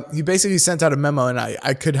basically sent out a memo, and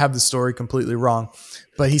I could have the story completely wrong,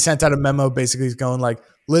 but he sent out a memo basically going like,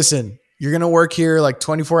 listen, you're going to work here like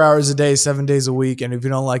 24 hours a day, 7 days a week. And if you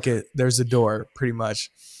don't like it, there's a door, pretty much.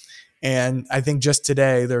 And I think just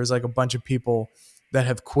today there was like a bunch of people that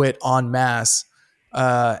have quit en masse,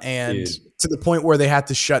 and to the point where they had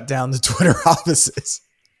to shut down the Twitter offices.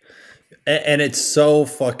 And it's so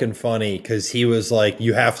fucking funny because he was like,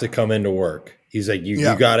 you have to come into work. He's like, you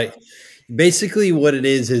got it. Basically what it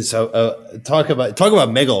is talk about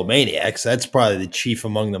megalomaniacs. That's probably the chief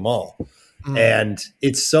among them all. And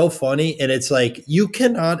it's so funny. And it's like, you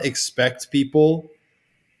cannot expect people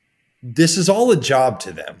this is all a job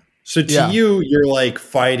to them. So to you, you're like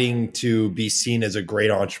fighting to be seen as a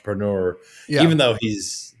great entrepreneur, even though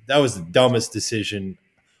that was the dumbest decision.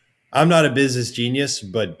 I'm not a business genius,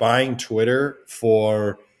 but buying Twitter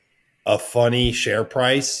for a funny share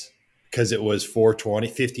price because it was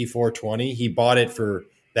 420, he bought it for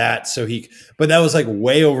that. But that was like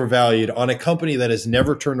way overvalued on a company that has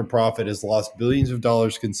never turned a profit, has lost billions of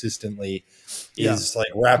dollars consistently, is like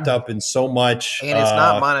wrapped up in so much. And it's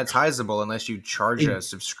not monetizable unless you charge a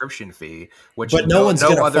subscription fee, but no one's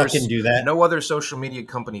going to fucking do that. No other social media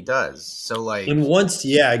company does. So like,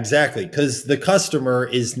 exactly. Because the customer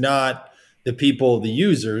is not the people, the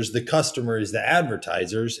users, the customer is the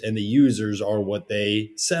advertisers, and the users are what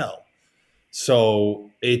they sell.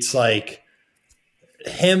 So it's like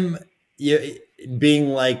him being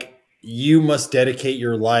like, you must dedicate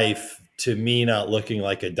your life to me not looking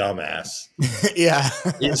like a dumbass.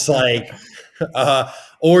 It's like,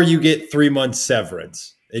 or you get 3 months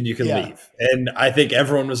severance and you can leave. And I think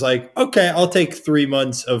everyone was like, okay, I'll take 3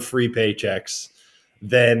 months of free paychecks,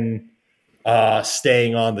 then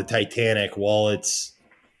staying on the Titanic while it's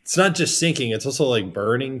not just sinking, it's also like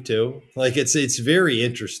burning too. Like it's very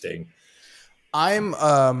interesting.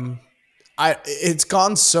 It's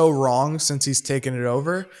gone so wrong since he's taken it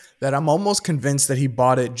over that I'm almost convinced that he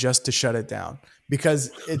bought it just to shut it down,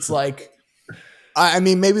 because it's like, I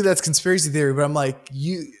mean, maybe that's conspiracy theory, but I'm like,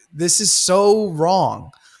 this is so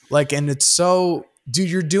wrong. Like, and it's so, dude,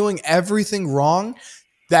 you're doing everything wrong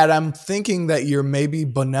that I'm thinking that you're maybe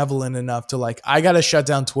benevolent enough to like, I got to shut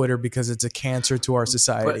down Twitter because it's a cancer to our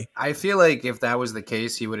society. But I feel like if that was the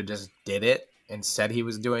case, he would have just did it and said he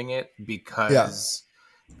was doing it because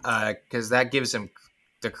that gives him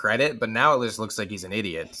the credit. But now it just looks like he's an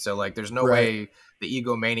idiot. So like, there's no way the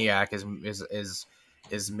egomaniac is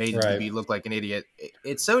made to be look like an idiot.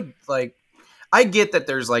 It's so like, I get that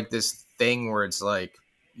there's like this thing where it's like,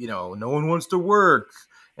 no one wants to work,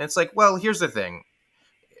 and it's like, well, here's the thing.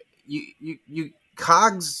 You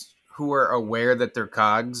cogs who are aware that they're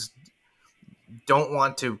cogs don't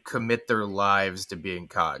want to commit their lives to being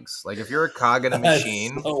cogs. Like if you're a cog in a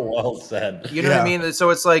machine, so well said. You know what I mean? So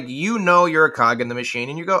it's like, you're a cog in the machine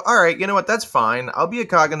and you go, all right, you know what? That's fine. I'll be a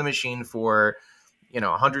cog in the machine for,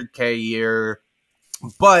 $100K a year.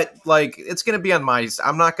 But like, it's going to be I'm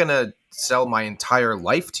not going to sell my entire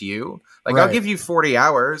life to you. Like I'll give you 40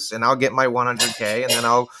 hours and I'll get my 100K and then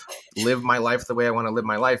I'll live my life the way I want to live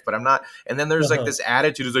my life. But I'm not. And then there's like this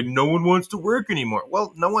attitude is like, no one wants to work anymore.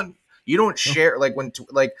 Well, you don't share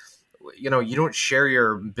you don't share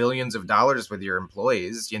your billions of dollars with your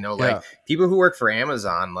employees, like people who work for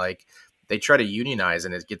Amazon, like they try to unionize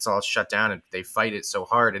and it gets all shut down and they fight it so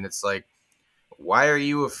hard. And it's like, why are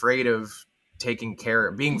you afraid of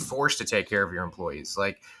being forced to take care of your employees?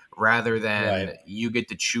 Like, rather than you get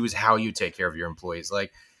to choose how you take care of your employees.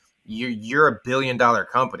 Like you're a $1 billion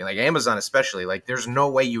company, like Amazon, especially, like there's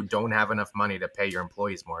no way you don't have enough money to pay your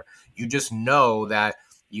employees more. You just know that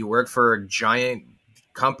you work for a giant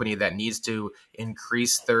company that needs to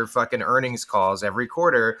increase their fucking earnings calls every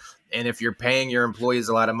quarter. And if you're paying your employees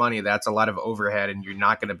a lot of money, that's a lot of overhead and you're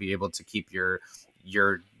not going to be able to keep your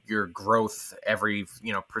growth every,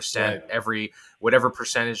 percent, every whatever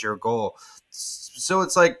percent is your goal. So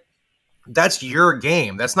it's like, that's your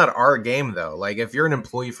game. That's not our game though. Like if you're an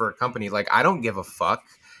employee for a company, like I don't give a fuck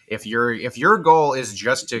if your goal is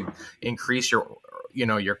just to increase your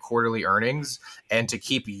quarterly earnings and to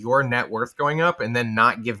keep your net worth going up and then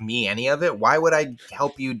not give me any of it. Why would I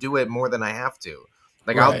help you do it more than I have to?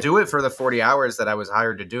 Like I'll do it for the 40 hours that I was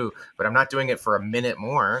hired to do, but I'm not doing it for a minute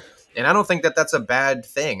more. And I don't think that that's a bad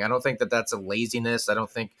thing. I don't think that that's a laziness. I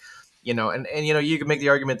don't think, you can make the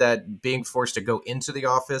argument that being forced to go into the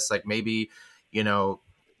office, like maybe if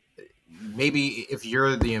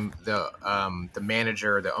you're the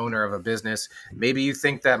manager or the owner of a business, maybe you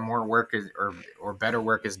think that more work or better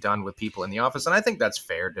work is done with people in the office. And I think that's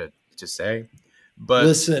fair to say. But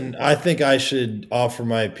listen, I think I should offer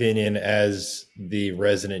my opinion as the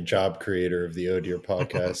resident job creator of the Oh Dear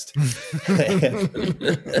podcast.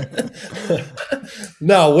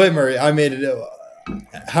 No, Whitmer, I mean,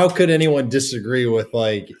 how could anyone disagree with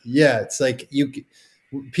it's like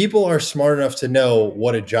people are smart enough to know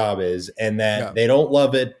what a job is and that they don't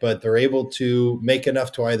love it, but they're able to make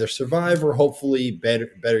enough to either survive or hopefully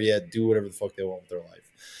better yet, do whatever the fuck they want with their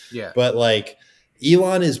life. Yeah. But like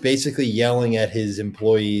Elon is basically yelling at his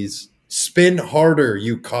employees, spin harder,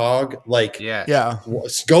 you cog. Like,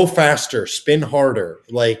 go faster, spin harder.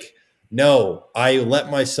 Like, no, I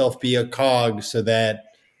let myself be a cog so that,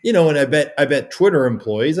 and I bet Twitter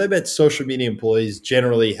employees, I bet social media employees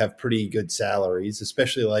generally have pretty good salaries,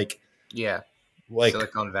 especially like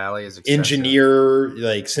Silicon Valley is expensive. engineer,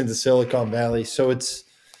 like since Silicon Valley. So it's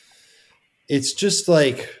just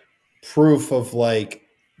like proof of like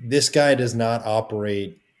this guy does not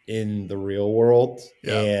operate in the real world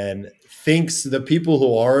and thinks the people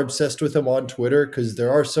who are obsessed with him on Twitter, because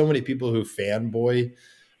there are so many people who fanboy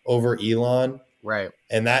over Elon. Right.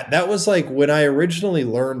 And that was like when I originally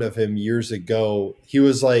learned of him years ago, he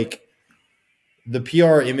was like, the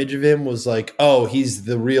PR image of him was like, oh, he's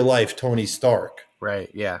the real life Tony Stark. Right.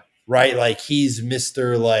 Yeah. Right. Like he's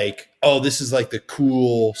Mr. like, oh, this is like the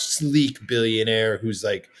cool, sleek billionaire who's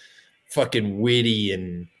like fucking witty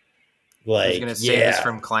and like, he's going to save us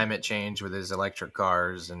from climate change with his electric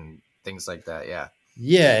cars and things like that. Yeah.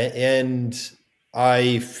 Yeah. And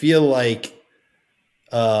I feel like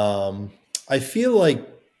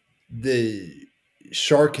the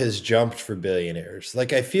shark has jumped for billionaires.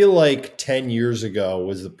 Like I feel like 10 years ago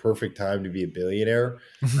was the perfect time to be a billionaire.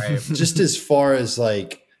 Right. Just as far as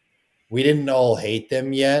like, we didn't all hate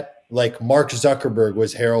them yet. Like Mark Zuckerberg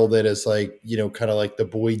was heralded as like, you know, kind of like the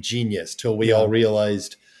boy genius till we all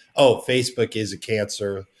realized, oh, Facebook is a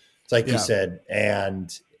cancer. It's like you said,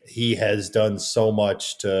 and he has done so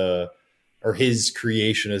much or his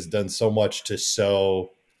creation has done so much to sow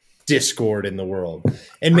discord in the world.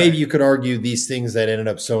 And maybe you could argue these things that ended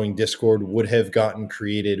up sowing discord would have gotten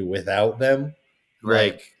created without them.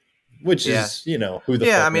 Right. Like, which is, you know, who the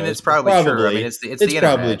fuck I mean, knows? it's probably true. I mean, it's the internet.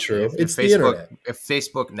 Probably true. It's the internet. If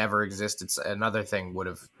Facebook never existed, another thing would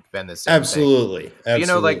have been the same Absolutely. thing. Absolutely. You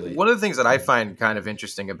know, like one of the things that I find kind of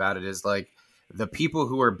interesting about it is like the people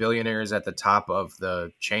who are billionaires at the top of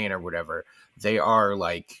the chain or whatever, they are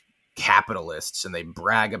like capitalists and they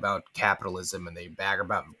brag about capitalism and they brag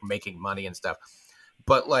about making money and stuff.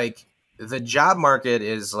 But like the job market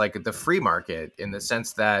is like the free market in the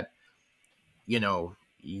sense that, you know,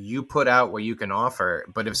 you put out what you can offer,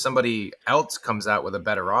 but if somebody else comes out with a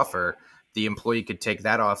better offer, the employee could take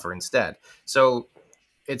that offer instead. So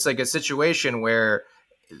it's like a situation where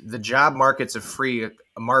the job market's a free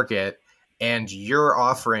market and you're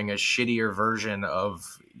offering a shittier version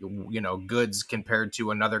of, you know, goods compared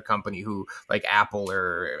to another company who like Apple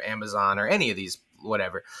or Amazon or any of these,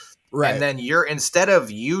 whatever. Right. And then instead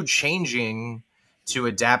of you changing to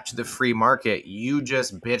adapt to the free market, you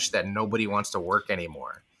just bitch that nobody wants to work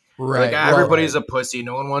anymore. Right. Like everybody's a pussy.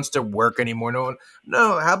 No one wants to work anymore.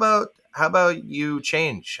 No. How about you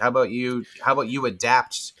change? How about you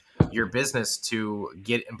adapt your business to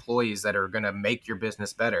get employees that are going to make your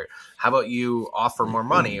business better? How about you offer more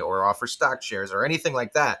money or offer stock shares or anything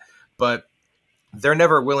like that? But they're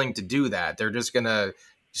never willing to do that. They're just going to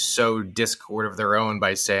sow discord of their own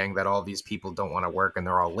by saying that all these people don't want to work and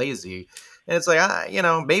they're all lazy. And it's like, you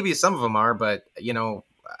know, maybe some of them are, but, you know,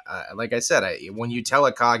 like I said, when you tell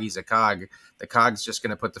a cog he's a cog, the cog's just going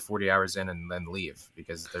to put the 40 hours in and then leave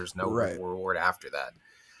because there's no reward after that.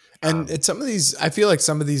 And it's some of these, I feel like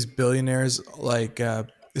some of these billionaires, like,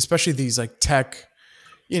 especially these like tech,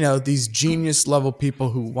 you know, these genius level people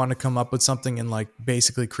who want to come up with something and like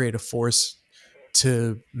basically create a force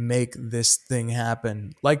to make this thing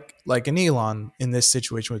happen. Like an Elon in this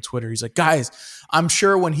situation with Twitter. He's like, guys, I'm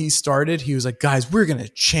sure when he started, he was like, guys, we're going to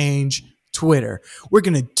change Twitter. We're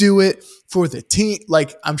going to do it for the team.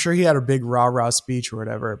 Like, I'm sure he had a big rah-rah speech or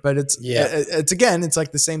whatever, but it's again, it's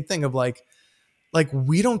like the same thing of like,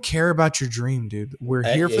 we don't care about your dream, dude. We're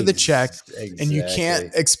here for the check and you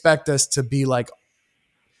can't expect us to be like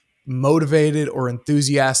motivated or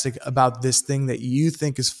enthusiastic about this thing that you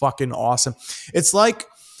think is fucking awesome. It's like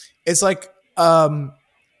it's like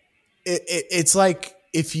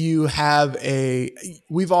if you have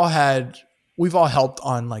we've all helped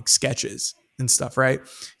on like sketches and stuff, right?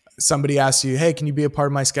 Somebody asks you, hey, can you be a part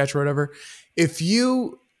of my sketch or whatever? If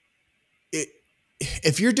you're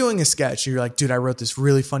doing a sketch, you're like, dude, I wrote this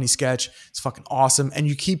really funny sketch. It's fucking awesome. And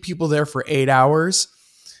you keep people there for 8 hours.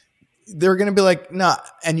 They're going to be like, nah.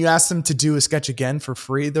 And you ask them to do a sketch again for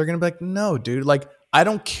free. They're going to be like, no, dude, like, I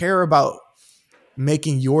don't care about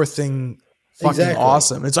making your thing fucking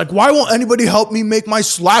awesome. It's like, why won't anybody help me make my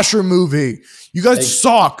slasher movie? You guys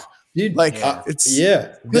suck. Dude, like, it's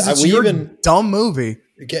your dumb movie.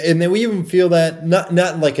 And then we even feel that not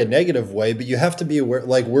in like a negative way, but you have to be aware,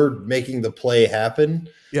 like we're making the play happen.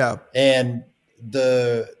 Yeah. And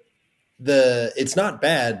it's not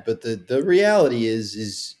bad, but the reality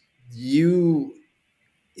is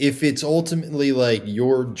if it's ultimately like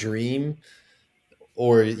your dream,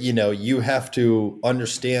 or, you know, you have to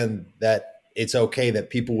understand that it's okay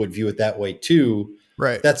that people would view it that way too.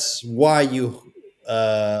 Right. That's why you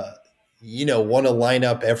want to line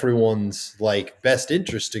up everyone's like best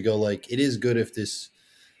interest to go like, it is good if this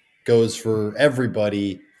goes for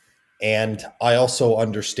everybody. And I also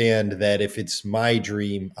understand that if it's my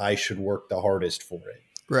dream, I should work the hardest for it.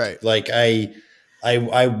 Right. Like I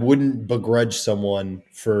wouldn't begrudge someone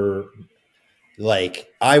for, like,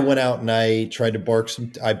 I went out and I tried to bark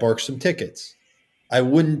some tickets. I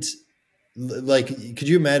wouldn't, like, could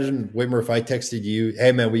you imagine, Whitmer, if I texted you,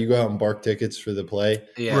 hey man, will you go out and bark tickets for the play?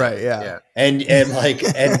 Yeah. Right. Yeah. And like,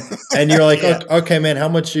 and you're like, okay, man, how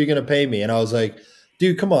much are you going to pay me? And I was like,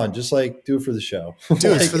 dude, come on, just like do it for the show. Dude,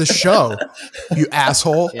 it's for the show, you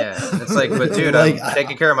asshole. Yeah. It's like, but dude, Like, I'm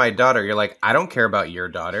taking care of my daughter. You're like, I don't care about your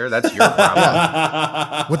daughter. That's your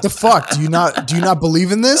problem. What the fuck? Do you not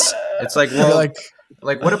believe in this? It's like, You're well,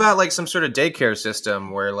 like what about like some sort of daycare system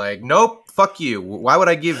where like, nope, fuck you. Why would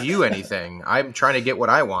I give you anything? I'm trying to get what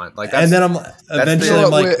I want. Like, that's, and then I'm eventually I'm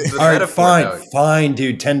like, the all right, metaphor, fine,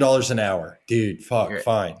 dude, $10 an hour, dude. Fuck,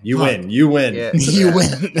 fine, you win. Yeah. You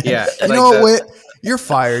win. Yeah. You like know what? You're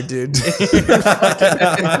fired, dude.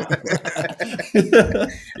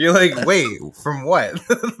 You're like, wait, from what?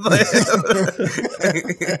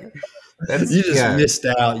 You just missed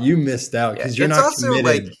out. You missed out because you're not also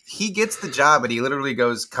committed. like he gets the job and he literally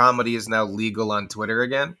goes, comedy is now legal on Twitter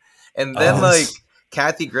again. And then like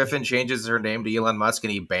Kathy Griffin changes her name to Elon Musk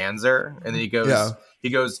and he bans her. And then he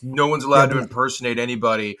goes, no one's allowed to impersonate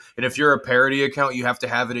anybody. And if you're a parody account, you have to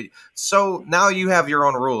have it. So now you have your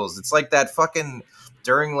own rules. It's like that fucking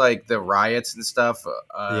during like the riots and stuff.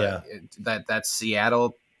 That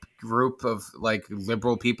Seattle group of like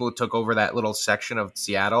liberal people took over that little section of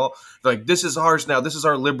Seattle. Like, this is ours now. This is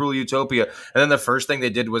our liberal utopia. And then the first thing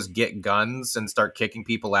they did was get guns and start kicking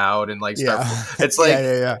people out and like start. It's like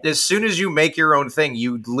as soon as you make your own thing,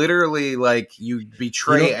 you literally like you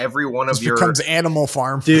betray every one of your. Becomes Animal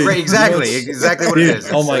Farm, dude. Right, exactly what it is.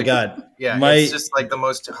 It's oh my like, god, yeah, it's just like the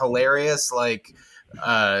most hilarious like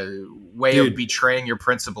way of betraying your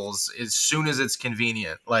principles as soon as it's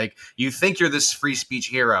convenient. Like, you think you're this free speech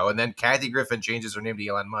hero, and then Kathy Griffin changes her name to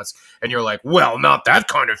Elon Musk, and you're like, well, not that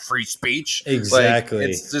kind of free speech. Exactly. Like,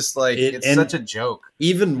 it's just like it's such a joke.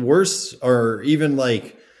 Even worse, or even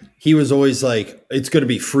like he was always like, it's going to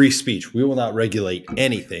be free speech. We will not regulate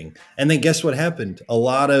anything. And then guess what happened? A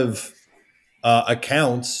lot of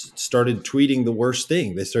accounts started tweeting the worst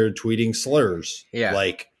thing. They started tweeting slurs. Yeah.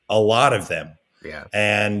 Like a lot of them. Yeah.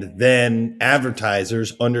 And then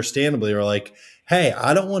advertisers understandably are like, hey,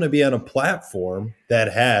 I don't want to be on a platform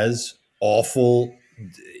that has awful,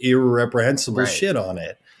 irreprehensible shit on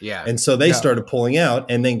it. Yeah. And so they started pulling out.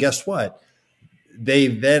 And then guess what? They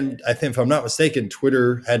then, I think if I'm not mistaken,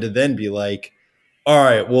 Twitter had to then be like, all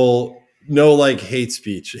right, well, no like hate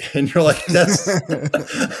speech. And you're like, that's,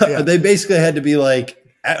 they basically had to be like,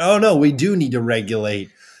 oh no, we do need to regulate.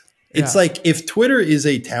 It's like if Twitter is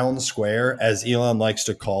a town square, as Elon likes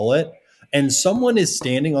to call it, and someone is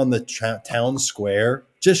standing on the town square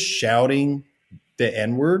just shouting the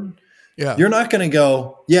N-word, you're not going to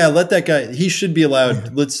go, yeah, let that guy, he should be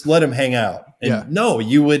allowed, let's let him hang out. And no,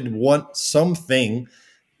 you would want something.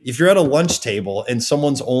 If you're at a lunch table and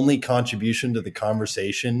someone's only contribution to the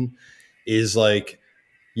conversation is like,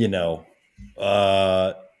 you know,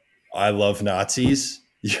 I love Nazis,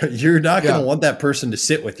 you're not going to want that person to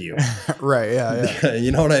sit with you. Right. Yeah.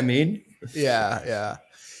 You know what I mean? Yeah. Yeah.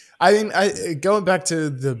 I mean, going back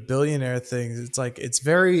to the billionaire thing, it's like, it's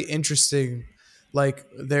very interesting. Like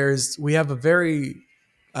we have a very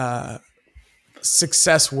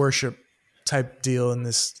success worship type deal in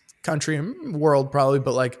this country and world probably,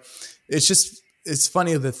 but like, it's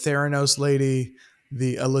funny. The Theranos lady,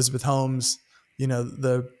 the Elizabeth Holmes, you know,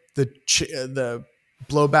 the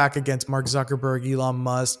blowback against Mark Zuckerberg, Elon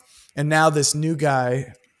Musk, and now this new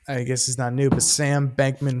guy, I guess he's not new, but Sam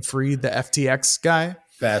Bankman-Fried, the FTX guy.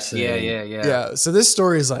 Fascinating. Yeah. So this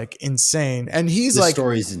story is like insane. And this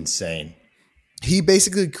story's insane. He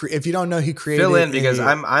basically, if you don't know, he created. Fill in because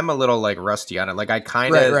I'm a little like rusty on it. Like I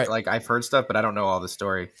kind of like I've heard stuff, but I don't know all the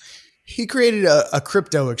story. He created a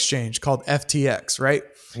crypto exchange called FTX, right?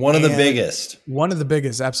 One of the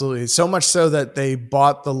biggest, absolutely. So much so that they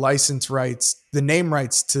bought the license rights, the name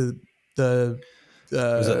rights to the.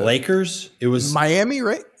 Was it Lakers? It was Miami,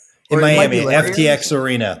 right? In Miami, FTX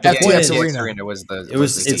Arena. FTX Arena was the.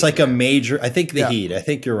 It's like a major. I think the Heat. I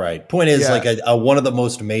think you're right. Point is, like a one of the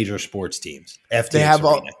most major sports teams. FTX they have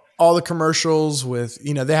Arena. all the commercials with,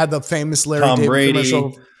 you know, they had the famous Larry Tom David Brady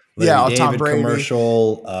commercial. Tom Brady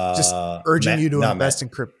commercial. Just urging you to invest in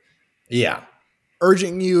crypto. Yeah.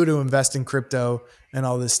 Urging you to invest in crypto and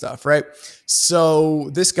all this stuff, right?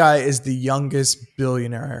 So this guy is the youngest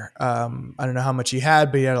billionaire. I don't know how much he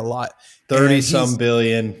had, but he had a lot. 30-some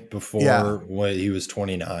billion before when he was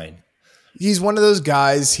 29. He's one of those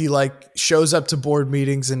guys, he like shows up to board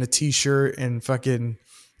meetings in a t-shirt and fucking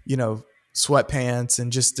sweatpants and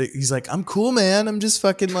just he's like, I'm cool, man. I'm just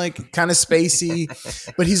fucking like kind of spacey,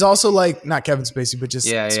 but he's also like not Kevin Spacey, but just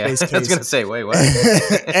Space Case. I was gonna say, wait, what?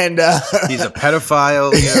 And he's a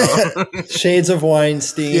pedophile, Shades of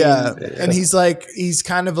Weinstein. Yeah. And he's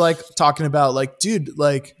kind of like talking about like, dude,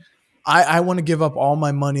 like I want to give up all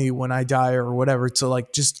my money when I die or whatever to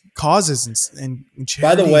like just causes and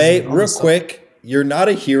by the way, real quick, you're not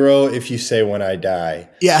a hero if you say when I die.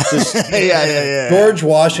 Yeah. Yeah. George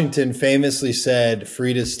Washington famously said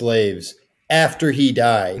freed his slaves after he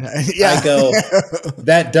died. Yeah. I go,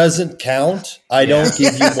 that doesn't count. I don't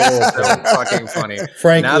give you moral points. Fucking funny.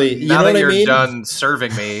 Frankly, now that you're I mean? Done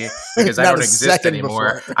serving me because I don't exist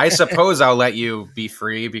anymore, I suppose I'll let you be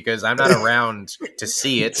free because I'm not around to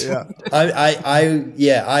see it. Yeah. I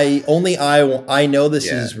know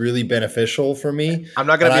this is really beneficial for me. I'm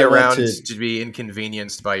not going to be around to be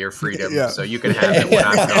inconvenienced by your freedom, so you can have it when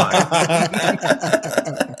I'm gone.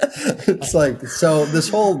 It's like, so this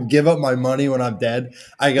whole give up my money when I'm dead,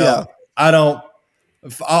 I go,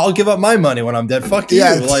 I'll give up my money when I'm dead. Fuck you.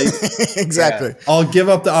 Like, exactly. I'll give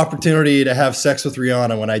up the opportunity to have sex with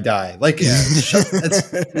Rihanna when I die. Like,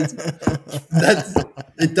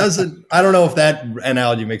 it doesn't, I don't know if that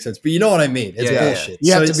analogy makes sense, but you know what I mean? It's bullshit.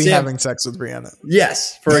 You have to be having sex with Rihanna.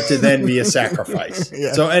 Yes. For it to then be a sacrifice.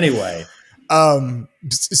 So anyway. Sam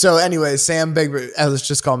Big, let's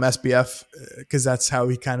just call him SBF because that's how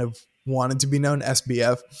he kind of wanted to be known,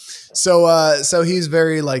 SBF. So he's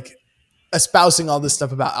very like espousing all this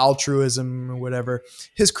stuff about altruism or whatever.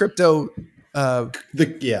 His crypto,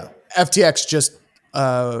 FTX just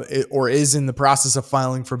is in the process of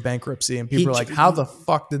filing for bankruptcy, and people are like, "How the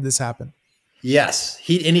fuck did this happen?" Yes,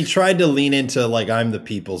 he tried to lean into like, I'm the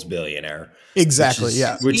people's billionaire. Exactly.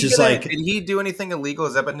 Which is like, did he do anything illegal?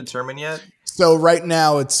 Has that been determined yet? So right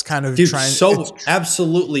now it's kind of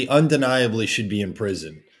absolutely undeniably should be in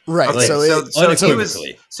prison. Right. Like, so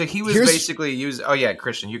he was basically used. Oh yeah,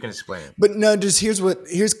 Christian, you can explain it. But no, just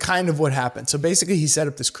here's kind of what happened. So basically he set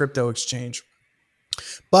up this crypto exchange,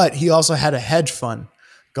 but he also had a hedge fund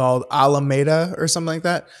called Alameda or something like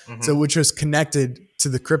that. Mm-hmm. So which was connected to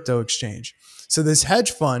the crypto exchange. So this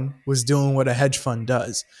hedge fund was doing what a hedge fund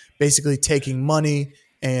does, basically taking money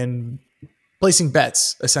and placing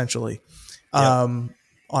bets essentially on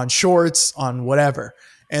shorts, on whatever.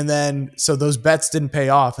 And then, so those bets didn't pay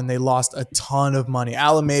off and they lost a ton of money.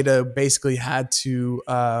 Alameda basically had to,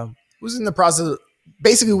 was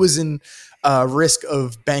in risk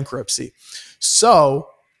of bankruptcy. So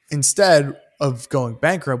instead of going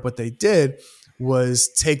bankrupt, what they did was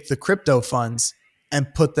take the crypto funds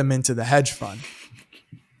and put them into the hedge fund.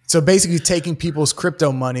 So basically taking people's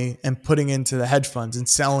crypto money and putting into the hedge funds and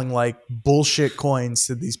selling like bullshit coins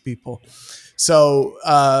to these people. So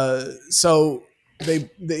the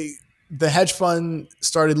hedge fund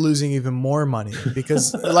started losing even more money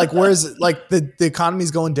because like, whereas like the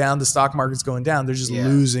economy's going down, the stock market's going down, they're just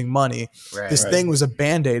losing money. Right, this thing was a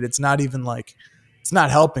Band-Aid. It's not even like, it's not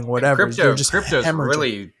helping whatever. Crypto's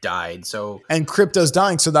really died. And crypto's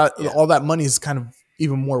dying. So that all that money is kind of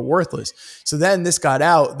even more worthless. So then this got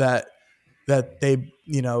out that they,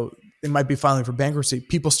 they might be filing for bankruptcy.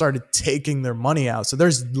 People started taking their money out. So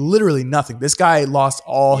there's literally nothing. This guy lost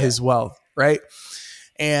all his wealth, right?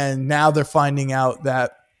 And now they're finding out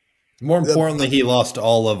that more importantly, he lost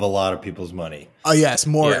all of a lot of people's money. Oh yes,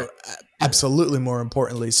 absolutely more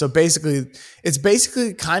importantly. So basically, it's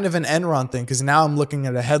basically kind of an Enron thing because now I'm looking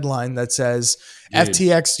at a headline that says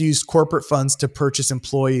FTX used corporate funds to purchase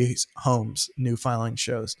employees' homes. New filing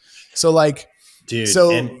shows. So like,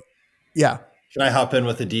 Can I hop in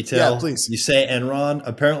with a detail? Yeah, please. You say Enron.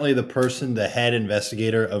 Apparently, the head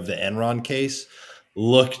investigator of the Enron case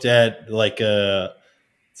looked at like a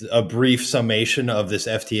brief summation of this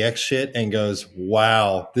FTX shit and goes,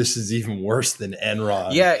 wow, this is even worse than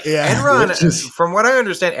Enron. Yeah. Enron, from what I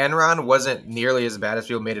understand, Enron wasn't nearly as bad as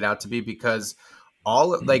people made it out to be because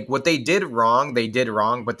what they did wrong,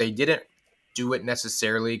 but they didn't do it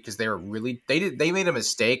necessarily because they made a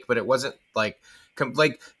mistake, but it wasn't because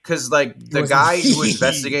the guy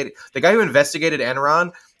who investigated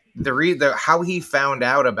Enron, how he found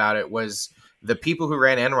out about it was the people who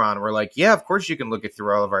ran Enron were like, yeah, of course you can look it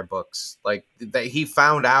through all of our books. Like that he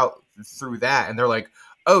found out through that. And they're like,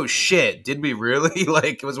 oh shit, did we really?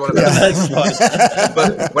 Like it was one of those things.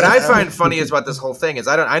 But what I find funny is about this whole thing is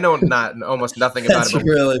I know almost nothing about it. But,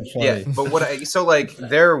 really funny. Yeah.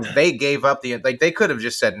 But they gave up they could have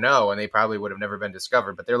just said no and they probably would have never been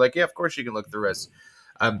discovered. But they're like, yeah, of course you can look through us.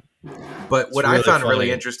 But what I found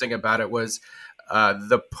really interesting about it was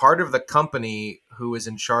the part of the company who was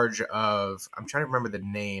in charge of, I'm trying to remember the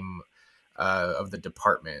name of the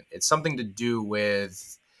department. It's something to do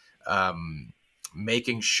with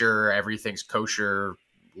making sure everything's kosher,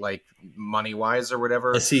 like money wise or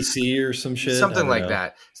whatever, SEC or some shit, something like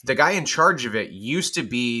that. The guy in charge of it used to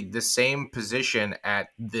be the same position at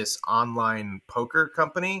this online poker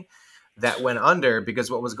company that went under, because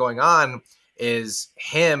what was going on is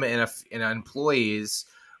him and employees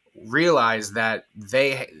realized that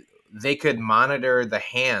they could monitor the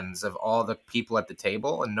hands of all the people at the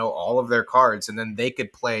table and know all of their cards, and then they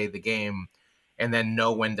could play the game and then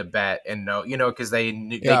know when to bet and know, because they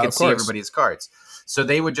could see everybody's cards. So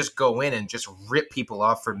they would just go in and just rip people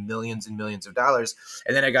off for millions and millions of dollars.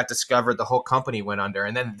 And then it got discovered, the whole company went under.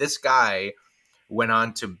 And then this guy went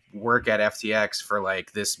on to work at FTX for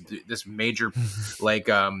like this major, like,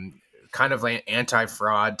 kind of like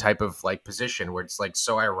anti-fraud type of like position, where it's like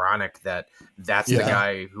so ironic that that's the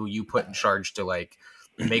guy who you put in charge to like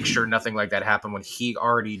make sure nothing like that happened, when he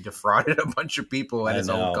already defrauded a bunch of people at his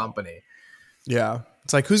own company. Yeah.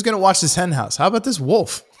 It's like, who's going to watch this hen house? How about this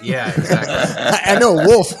wolf? Yeah, exactly. I know a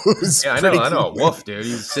wolf who's I know a wolf, dude.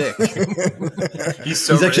 He's sick. He's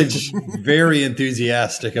actually very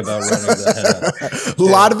enthusiastic about running the hen house. A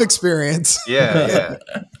lot of experience. Yeah.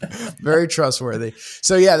 Very trustworthy.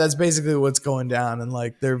 So yeah, that's basically what's going down. And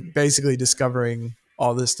like, they're basically discovering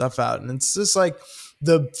all this stuff out. And it's just like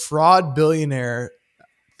the fraud billionaire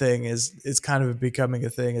thing is kind of becoming a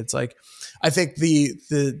thing. It's like, I think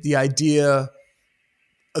the idea,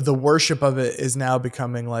 the worship of it is now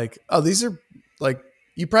becoming like, oh, these are like,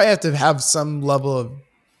 you probably have to have some level of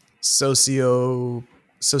sociopathy.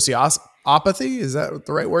 Is that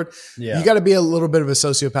the right word? Yeah. You got to be a little bit of a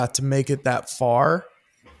sociopath to make it that far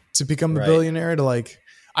to become a billionaire. To like,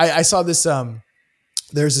 I saw this,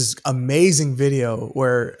 there's this amazing video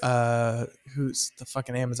where, who's the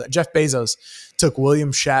fucking Amazon? Jeff Bezos took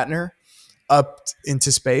William Shatner up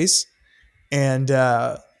into space, and,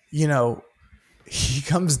 he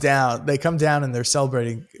comes down, they come down and they're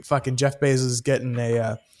celebrating. Fucking Jeff Bezos is getting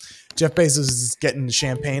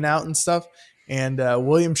champagne out and stuff. And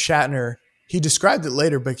William Shatner, he described it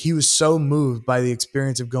later, but he was so moved by the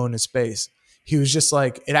experience of going to space. He was just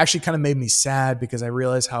like, it actually kind of made me sad, because I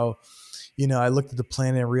realized how, I looked at the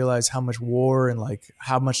planet and realized how much war and like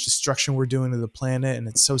how much destruction we're doing to the planet. And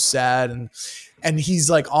it's so sad. And he's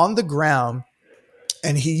like on the ground,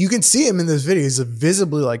 and you can see him in this video. He's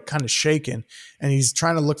visibly like kind of shaken, and he's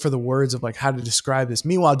trying to look for the words of like how to describe this.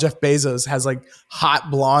 Meanwhile, Jeff Bezos has like hot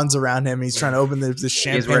blondes around him. He's trying to open the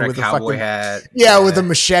champagne. He's wearing with a cowboy hat. Yeah, with a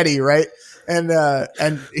machete, right? And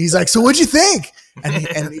he's like, "So what'd you think?"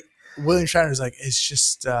 And William Shatner's like, "It's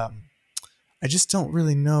just, I just don't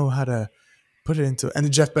really know how to put it into." And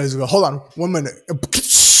then Jeff Bezos goes, "Hold on, 1 minute."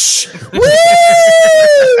 Woo!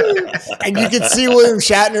 And you can see William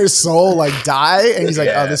Shatner's soul like die, and he's like,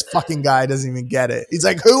 "Oh, this fucking guy doesn't even get it." He's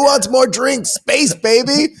like, "Who wants more drinks? Space,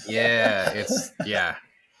 baby." Yeah,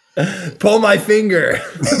 Pull my finger.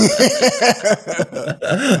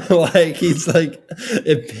 Like, he's like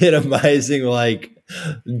epitomizing like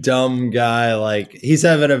dumb guy. Like, he's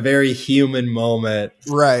having a very human moment,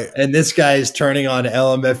 right? And this guy is turning on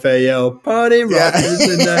LMFAO. Party rockers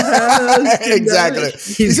in the house. Exactly.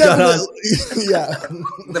 He's got on. Yeah.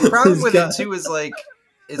 The problem with it too is like,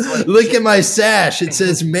 it's like, look at my sash. It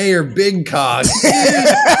says Mayor Big Cock. Isn't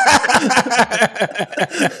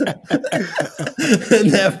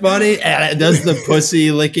that funny? And it does the pussy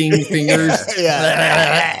licking fingers.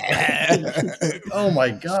 Yeah. Oh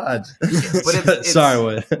my God. But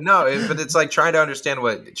sorry. But it's like trying to understand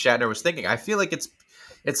what Shatner was thinking. I feel like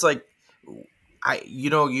it's like,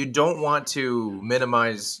 you don't want to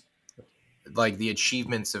minimize like the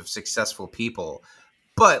achievements of successful people.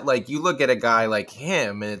 But like, you look at a guy like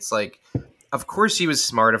him, and it's like, of course he was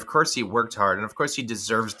smart, of course he worked hard, and of course he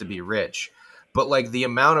deserves to be rich. But like, the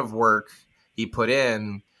amount of work he put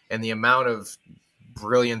in and the amount of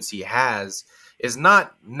brilliance he has is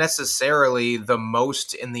not necessarily the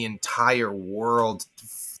most in the entire world,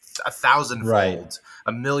 1,000-fold, right,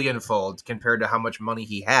 1,000,000-fold compared to how much money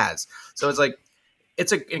he has. So it's like,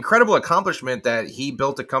 it's an incredible accomplishment that he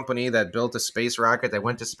built a company that built a space rocket that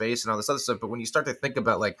went to space and all this other stuff. But when you start to think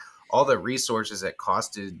about like all the resources it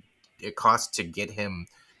cost to get him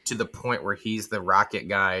to the point where he's the rocket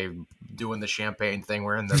guy doing the champagne thing,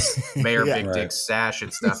 wearing the Mayor Big Dick sash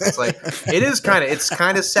and stuff, it's like, it's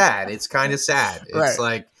kind of sad. It's kind of sad. It's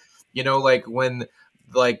like, like when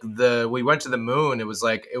like we went to the moon, it was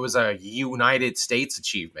a United States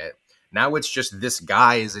achievement. Now it's just this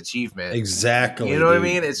guy's achievement. Exactly. You know what I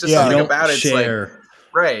mean? It's just something about it. Share. It's like,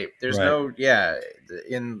 right. There's no, I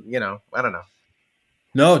don't know.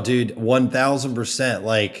 No, dude, 1,000%.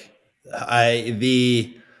 Like,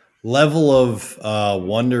 level of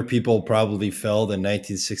wonder people probably felt in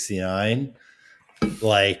 1969,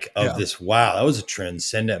 like of this, wow, that was a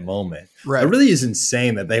transcendent moment. Right. It really is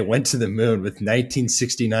insane that they went to the moon with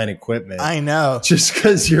 1969 equipment. I know. Just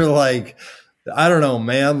because you're like, I don't know,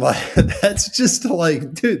 man. Like that's just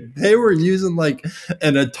like, dude, they were using like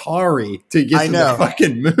an Atari to get to the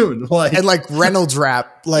fucking moon, like and like Reynolds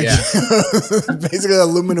wrap, like basically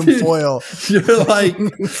aluminum foil. You're like,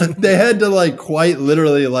 they had to like quite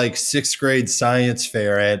literally like 6th grade science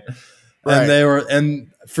fair it, and they were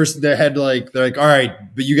first they had to like they're like, all right,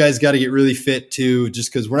 but you guys got to get really fit too,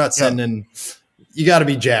 just because we're not sending. You got to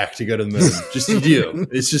be jacked to go to the moon. Just you do.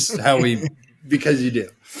 It's just how because you do.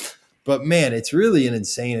 But man, it's really an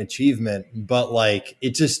insane achievement. But like,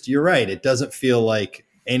 it just, you're right. It doesn't feel like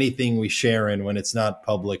anything we share in when it's not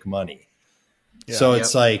public money. Yeah, so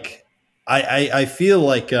it's like, I feel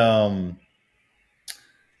like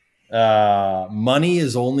money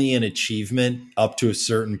is only an achievement up to a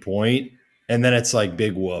certain point, and then it's like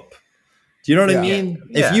big whoop. Do you know what I mean?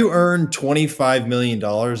 Yeah. If you earn $25 million,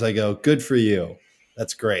 I go, good for you.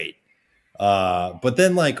 That's great. But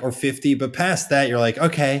then like, or 50, but past that, you're like,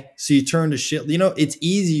 okay, so you turn to shit, you know, it's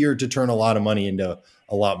easier to turn a lot of money into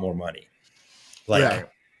a lot more money. Like,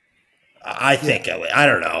 I think, I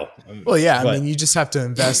don't know. Well, yeah. I mean, you just have to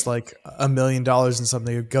invest like $1 million in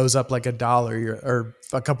something. It goes up like $1 or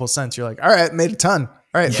a couple cents. You're like, all right, made a ton.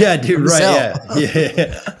 All right. Yeah, dude. Right.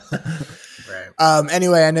 Yeah.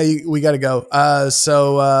 Anyway, I know we got to go.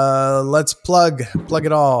 So let's plug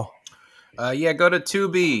it all. Go to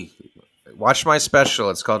Tubi. Watch my special.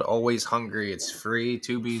 It's called Always Hungry. It's free.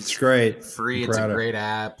 Tubi's great. Free. It's a great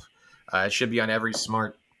app. It should be on every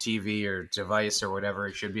smart TV or device or whatever.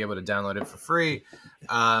 You should be able to download it for free.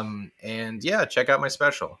 And check out my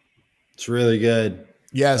special. It's really good.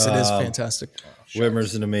 Yes, it is fantastic.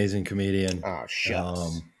 Whitmer's an amazing comedian. Oh,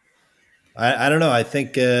 shucks. I don't know. I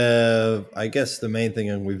think, I guess the main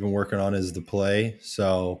thing we've been working on is the play.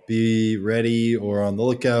 So be ready or on the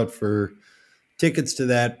lookout for tickets to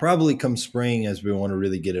that. Probably come spring, as we want to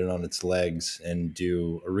really get it on its legs and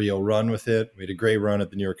do a real run with it. We had a great run at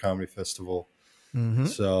the New York Comedy Festival. Mm-hmm.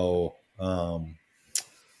 So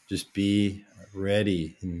just be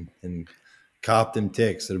ready and cop them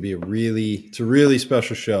ticks. It's a really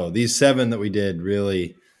special show. These 7 that we did,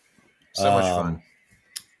 really so much fun.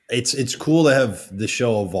 It's cool to have the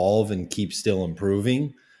show evolve and keep still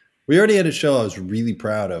improving. We already had a show I was really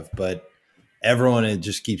proud of, but everyone, it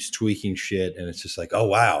just keeps tweaking shit. And it's just like, oh,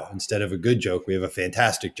 wow. Instead of a good joke, we have a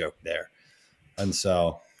fantastic joke there. And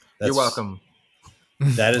so you're welcome.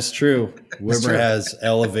 That is true. Wimmer has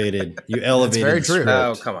elevated. You elevated. That's very true.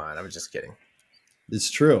 Oh, come on. I was just kidding.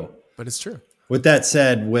 It's true. But it's true. With that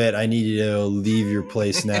said, Whit, I need you to leave your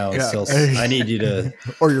place now. I need you to...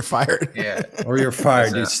 Or you're fired. Yeah. Or you're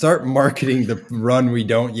fired. Dude, start marketing the run we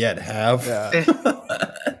don't yet have. Yeah.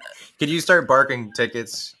 Could you start barking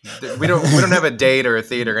tickets? We don't have a date or a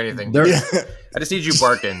theater or anything. I just need you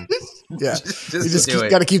barking. Yeah. You just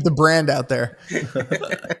got to keep the brand out there.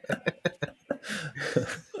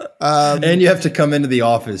 And you have to come into the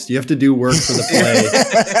office. You have to do work for the play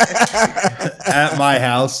at my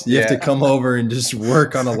house. You have to come over and just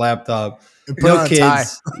work on a laptop. Put on kids.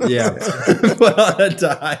 A tie. Yeah. Put on a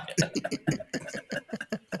tie.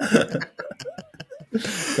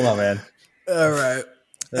 Come on, man. All right.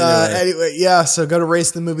 Anyway, so go to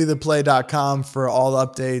racethemovietheplay.com for all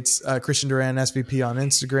updates. Christian Duran, SVP on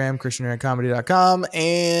Instagram, ChristianDuranComedy.com.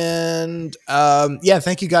 And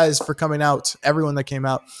thank you guys for coming out, everyone that came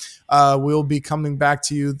out. We'll be coming back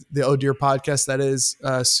to you, the Oh Dear podcast, that is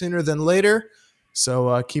sooner than later.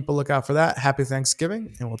 So keep a lookout for that. Happy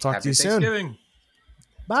Thanksgiving, and we'll talk to you soon. Happy Thanksgiving.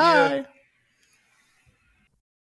 Bye.